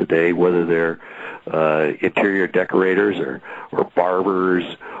businesses today, whether they're interior decorators or barbers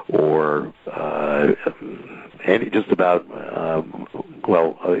or just about a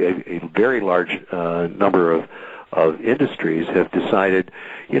very large number of industries have decided,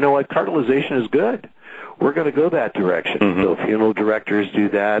 you know what, cartelization is good. We're going to go that direction. So funeral directors do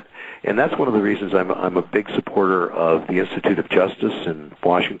that, and that's one of the reasons I'm a big supporter of the Institute of Justice in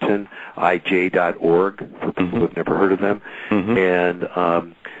Washington, ij.org, for people who have never heard of them, and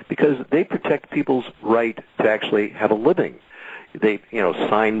because they protect people's right to actually have a living. They,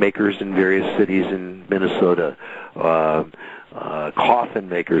 sign makers in various cities in Minnesota, coffin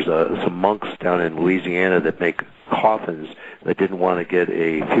makers, some monks down in Louisiana that make coffins that didn't want to get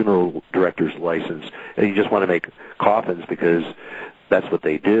a funeral director's license, and you just want to make coffins because that's what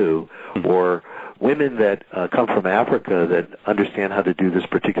they do, or women that come from Africa that understand how to do this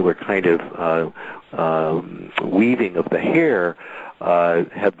particular kind of weaving of the hair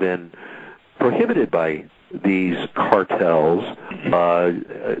have been prohibited by these cartels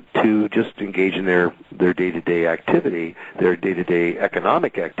to just engage in their day-to-day activity, their day-to-day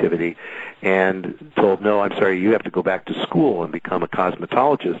economic activity, and told, no, I'm sorry, you have to go back to school and become a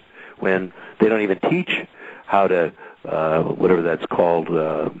cosmetologist, when they don't even teach how to, whatever that's called,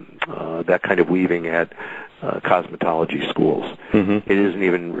 that kind of weaving at cosmetology schools. It isn't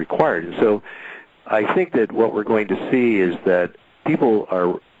even required. And so I think that what we're going to see is that people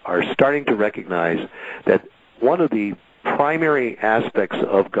are starting to recognize that one of the primary aspects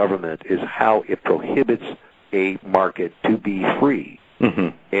of government is how it prohibits a market to be free.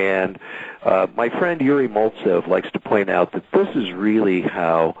 And my friend Yuri Moltsev likes to point out that this is really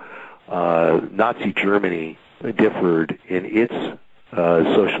how Nazi Germany differed in its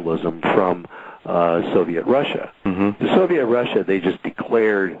socialism from Soviet Russia. The Soviet Russia, they just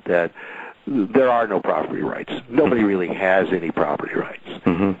declared that there are no property rights. Nobody really has any property rights.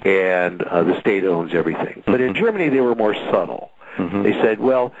 And the state owns everything. But in Germany, they were more subtle. They said,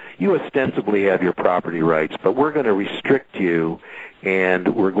 well, you ostensibly have your property rights, but we're going to restrict you,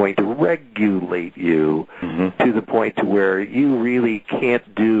 and we're going to regulate you to the point to where you really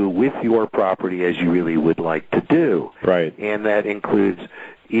can't do with your property as you really would like to do. Right. And that includes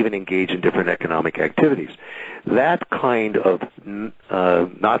even engage in different economic activities. That kind of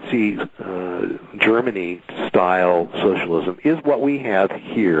Nazi Germany-style socialism is what we have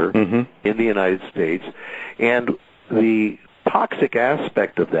here in the United States. And the toxic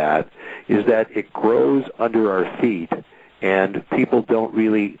aspect of that is that it grows under our feet, and people don't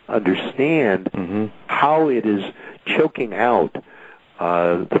really understand how it is choking out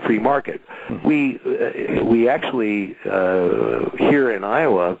the free market. We actually here in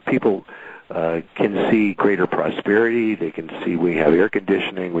Iowa, people can see greater prosperity. They can see we have air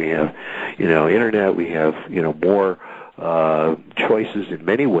conditioning, we have internet, we have more choices in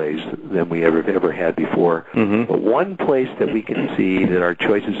many ways than we ever had before. But one place that we can see that our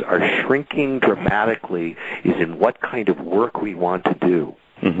choices are shrinking dramatically is in what kind of work we want to do.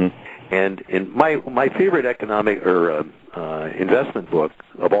 And in my favorite economic or investment book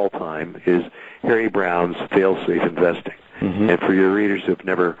of all time is Harry Brown's Fail-Safe Investing. And for your readers who have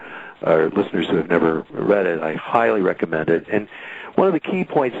never, or listeners who have never read it, I highly recommend it. And one of the key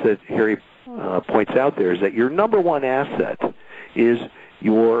points that Harry points out there is that your number one asset is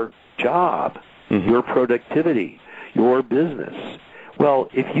your job, your productivity, your business. Well,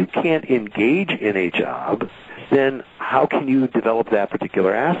 if you can't engage in a job, then how can you develop that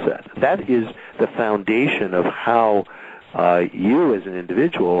particular asset? That is the foundation of how you as an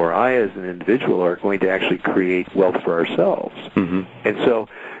individual or I as an individual are going to actually create wealth for ourselves. And so,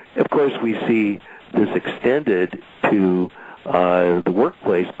 of course, we see this extended to the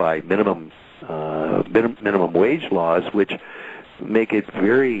workplace by minimum wage laws, which make it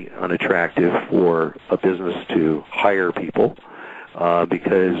very unattractive for a business to hire people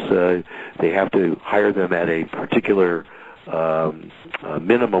because they have to hire them at a particular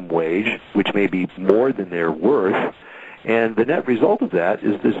minimum wage, which may be more than they're worth. And the net result of that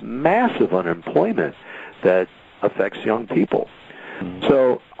is this massive unemployment that affects young people.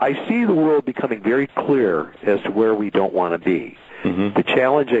 So I see the world becoming very clear as to where we don't want to be. The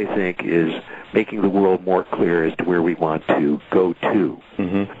challenge, I think, is making the world more clear as to where we want to go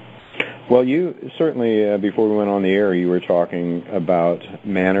to. Well, you certainly, before we went on the air, you were talking about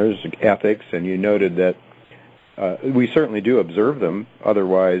manners, ethics, and you noted that we certainly do observe them.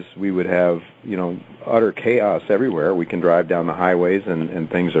 Otherwise, we would have, utter chaos everywhere. We can drive down the highways and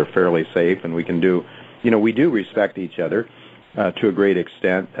things are fairly safe, and we can do, we do respect each other to a great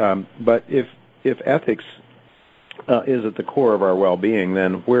extent. But if ethics is at the core of our well-being,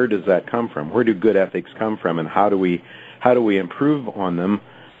 then where does that come from? Where do good ethics come from, and how do we improve on them?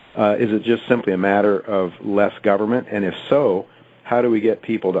 Is it just simply a matter of less government? And if so, how do we get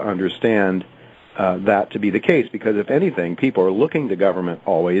people to understand that to be the case? Because if anything, people are looking to government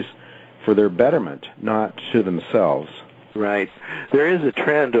always for their betterment, not to themselves. Right. There is a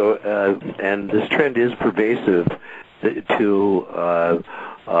trend, and this trend is pervasive, to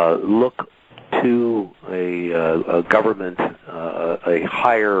look to a government, a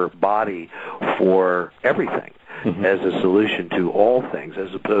higher body for everything as a solution to all things,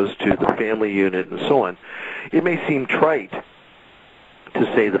 as opposed to the family unit and so on. It may seem trite to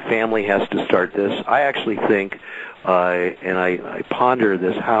say the family has to start this. I actually think, and I ponder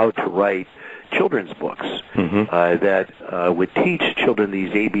this, how to write children's books that would teach children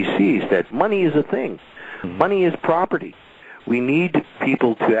these ABCs, that money is a thing. Money is property. We need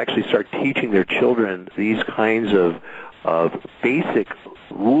people to actually start teaching their children these kinds of basic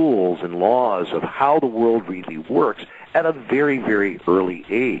rules and laws of how the world really works at a very, very early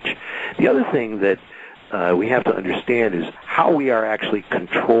age. The other thing that we have to understand is how we are actually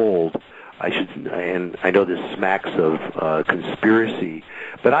controlled. And I know this smacks of conspiracy,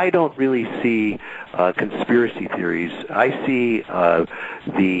 but I don't really see conspiracy theories. I see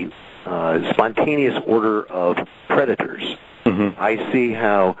the spontaneous order of predators. I see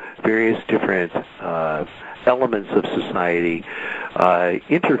how various different elements of society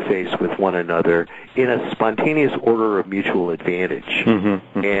interface with one another in a spontaneous order of mutual advantage.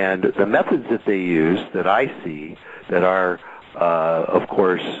 And the methods that they use that I see that are, of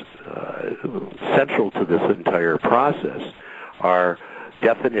course, central to this entire process are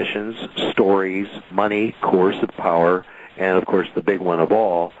definitions, stories, money, coercive power, and, of course, the big one of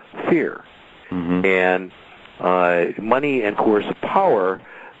all, fear. And money and coercive power,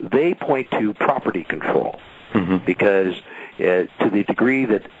 they point to property control. Because to the degree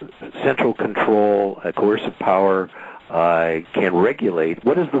that central control, coercive power can regulate,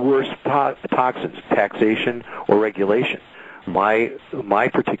 what is the worst toxins, taxation or regulation? My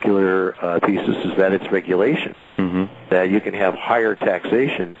particular thesis is that it's regulation. That you can have higher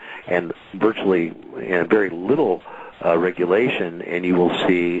taxation and virtually and very little regulation, and you will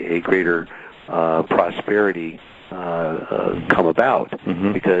see a greater prosperity come about,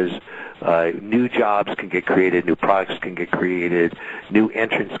 because new jobs can get created, new products can get created, new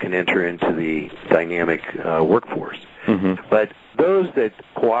entrants can enter into the dynamic workforce. But those that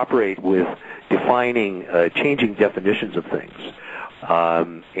cooperate with defining, changing definitions of things,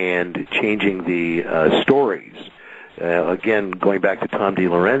 and changing the stories. Again, going back to Tom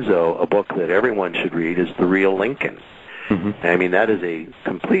DiLorenzo, a book that everyone should read is The Real Lincoln. I mean, that is a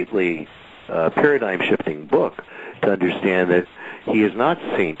completely paradigm-shifting book to understand that he is not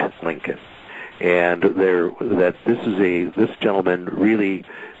Saint Lincoln. and this gentleman really,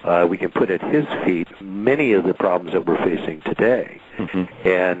 we can put at his feet many of the problems that we're facing today. Mm-hmm.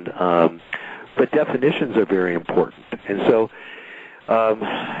 And but definitions are very important, and so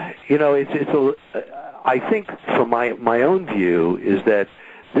I think from my own view is that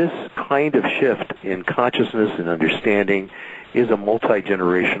this kind of shift in consciousness and understanding is a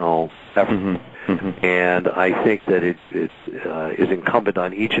multi-generational effort. Mm-hmm. Mm-hmm. And I think that it is incumbent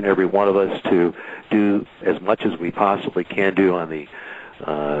on each and every one of us to do as much as we possibly can do on the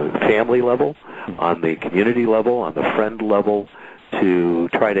family level, on the community level, on the friend level, to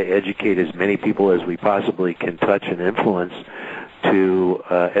try to educate as many people as we possibly can touch and influence to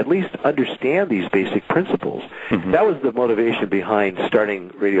at least understand these basic principles. Mm-hmm. That was the motivation behind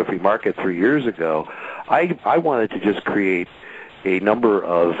starting Radio Free Market 3 years ago. I wanted to just create a number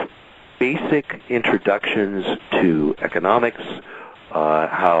of basic introductions to economics,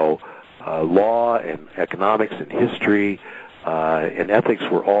 how law and economics and history and ethics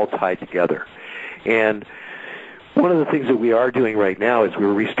were all tied together. And one of the things that we are doing right now is we're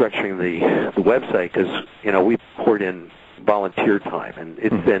restructuring the website because, we poured in volunteer time, and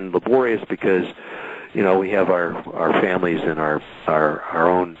it's been laborious because, we have our families and our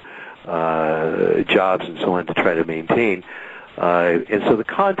own jobs and so on to try to maintain. And so the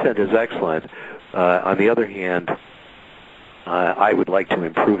content is excellent. On the other hand, I would like to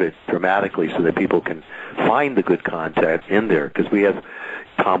improve it dramatically so that people can find the good content in there, because we have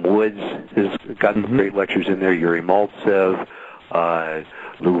Tom Woods has got some great lectures in there, Yuri Maltsev,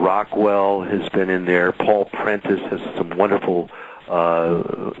 Lou Rockwell has been in there, Paul Prentice has some wonderful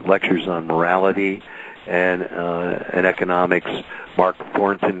lectures on morality and economics, Mark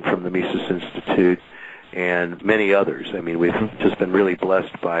Thornton from the Mises Institute, and many others. I mean, we've just been really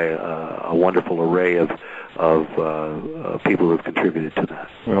blessed by a wonderful array of people who have contributed to that.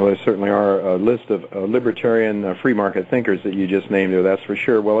 Well, there certainly are a list of libertarian free market thinkers that you just named there, that's for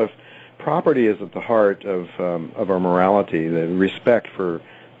sure. Well, if property is at the heart of our morality, the respect for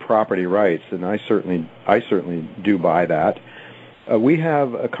property rights, and I certainly do buy that. We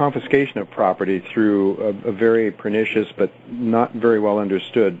have a confiscation of property through a very pernicious but not very well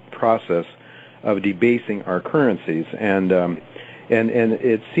understood process of debasing our currencies, and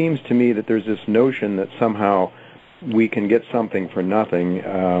it seems to me that there's this notion that somehow we can get something for nothing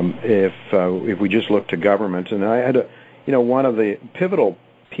if we just look to government. And I had one of the pivotal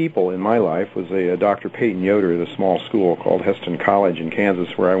people in my life was a Dr. Peyton Yoder at a small school called Heston College in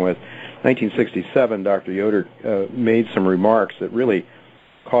Kansas, where I went. 1967, Dr. Yoder made some remarks that really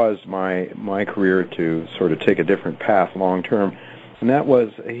caused my career to sort of take a different path long term. And that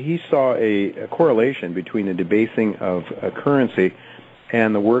was, he saw a correlation between the debasing of a currency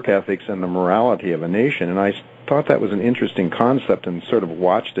and the work ethics and the morality of a nation. And I thought that was an interesting concept and sort of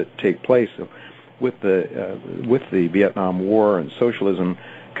watched it take place with the Vietnam War and socialism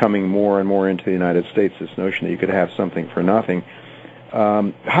coming more and more into the United States, this notion that you could have something for nothing.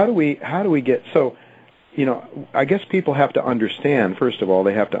 How do we get, so, I guess people have to understand, first of all,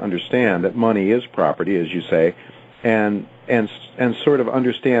 they have to understand that money is property, as you say, and sort of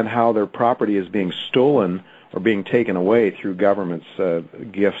understand how their property is being stolen or being taken away through government's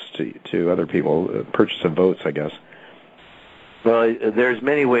gifts to other people, purchase of votes, I guess. Well, there's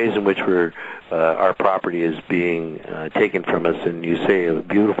many ways in which our property is being taken from us, and you say a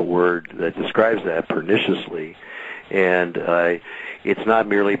beautiful word that describes that, perniciously. And it's not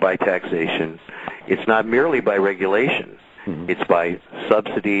merely by taxation. It's not merely by regulation. Mm-hmm. It's by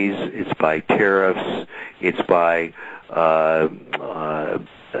subsidies. It's by tariffs. It's by,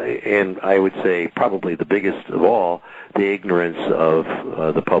 and I would say probably the biggest of all, the ignorance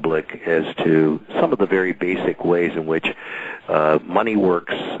of the public as to some of the very basic ways in which money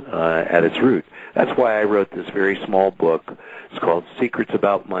works at its root. That's why I wrote this very small book. It's called Secrets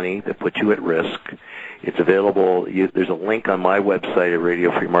About Money That Put You at Risk. It's available. There's a link on my website at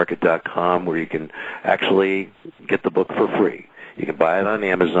radiofreemarket.com where you can actually get the book for free. You can buy it on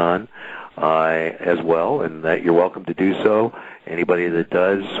Amazon as well, and that you're welcome to do so. Anybody that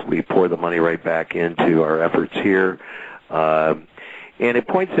does, we pour the money right back into our efforts here. And it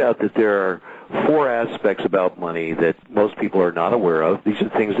points out that there are 4 aspects about money that most people are not aware of. These are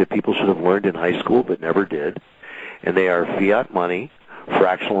things that people should have learned in high school but never did. And they are fiat money,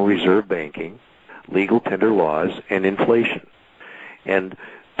 fractional reserve banking, legal tender laws, and inflation. And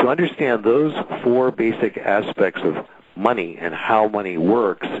to understand those 4 basic aspects of money and how money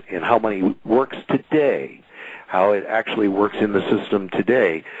works and how money works today, how it actually works in the system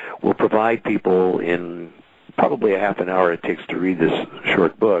today, will provide people in probably a half an hour it takes to read this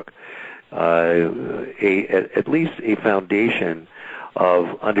short book, at least a foundation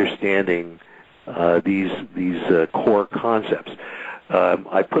of understanding these core concepts.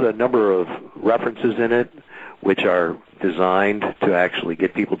 I put a number of references in it, which are designed to actually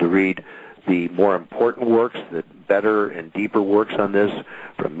get people to read the more important works, the better and deeper works on this,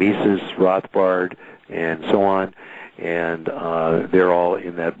 from Mises, Rothbard, and so on. And they're all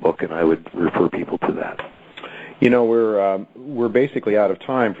in that book, and I would refer people to that. You know, we're basically out of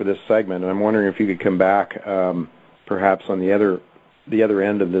time for this segment, and I'm wondering if you could come back, perhaps on the other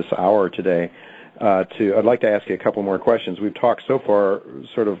end of this hour today. I'd like to ask you a couple more questions. We've talked so far,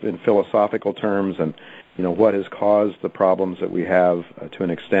 sort of in philosophical terms, and what has caused the problems that we have to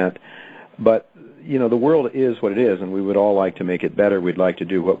an extent. But the world is what it is, and we would all like to make it better. We'd like to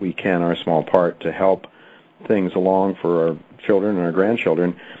do what we can, our small part, to help things along for our children and our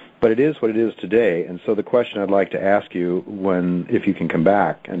grandchildren. But it is what it is today, and so the question I'd like to ask you, if you can come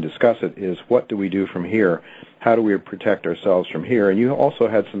back and discuss it, is what do we do from here? How do we protect ourselves from here? And you also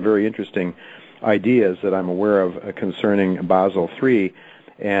had some very interesting ideas that I'm aware of concerning Basel III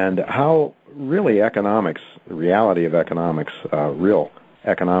and how really economics, the reality of economics, real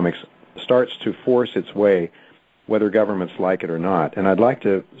economics, starts to force its way, whether governments like it or not. And I'd like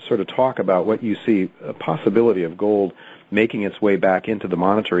to sort of talk about what you see, a possibility of gold making its way back into the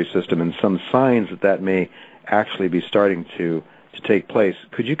monetary system and some signs that may actually be starting to take place.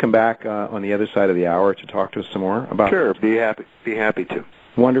 Could you come back on the other side of the hour to talk to us some more about Sure, that? be happy to.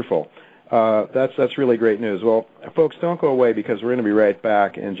 Wonderful. That's really great news. Well, folks, don't go away, because we're going to be right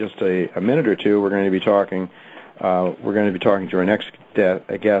back in just a minute or two. We're going to be talking to our next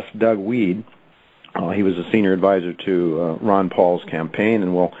guest, Doug Weed. He was a senior advisor to Ron Paul's campaign,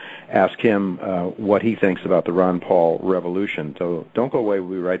 and we'll ask him what he thinks about the Ron Paul revolution. So don't go away.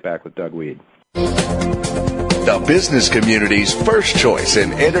 We'll be right back with Doug Weed. The business community's first choice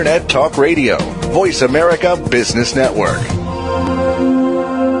in Internet Talk Radio. Voice America Business Network.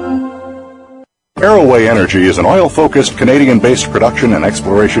 Arrowway Energy is an oil-focused Canadian-based production and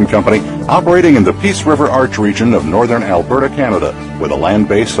exploration company operating in the Peace River Arch region of northern Alberta, Canada, with a land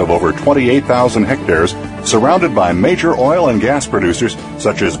base of over 28,000 hectares, surrounded by major oil and gas producers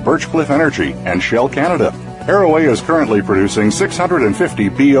such as Birchcliff Energy and Shell Canada. Arrowway is currently producing 650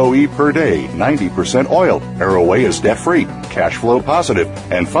 BOE per day, 90% oil. Arrowway is debt-free, cash flow positive,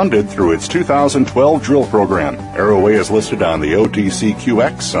 and funded through its 2012 drill program. Arrowway is listed on the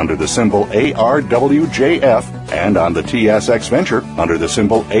OTCQX under the symbol ARWJF and on the TSX Venture under the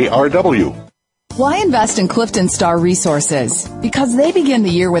symbol ARW. Why invest in Clifton Star Resources? Because they begin the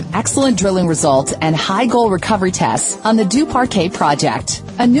year with excellent drilling results and high gold recovery tests on the Duparquet project.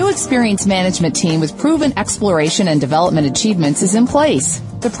 A new experienced management team with proven exploration and development achievements is in place.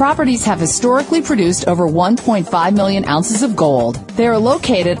 The properties have historically produced over 1.5 million ounces of gold. They are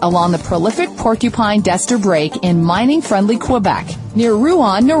located along the prolific Porcupine-Dester Break in mining-friendly Quebec, near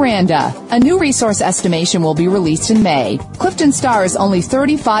Rouyn-Noranda. A new resource estimation will be released in May. Clifton Star is only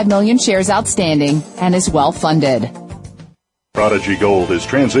 35 million shares outstanding and is well funded. Prodigy Gold is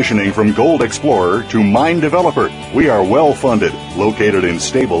transitioning from gold explorer to mine developer. We are well funded, located in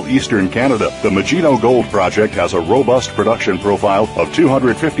stable eastern Canada. The Magino Gold Project has a robust production profile of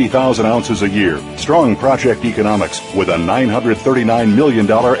 250,000 ounces a year. Strong project economics with a $939 million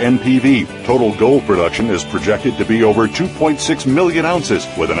NPV. Total gold production is projected to be over 2.6 million ounces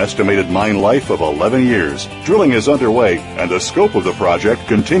with an estimated mine life of 11 years. Drilling is underway and the scope of the project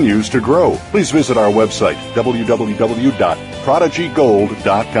continues to grow. Please visit our website,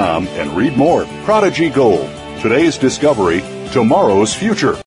 www.prodigygold.com, and read more. Prodigy Gold, today's discovery, tomorrow's future.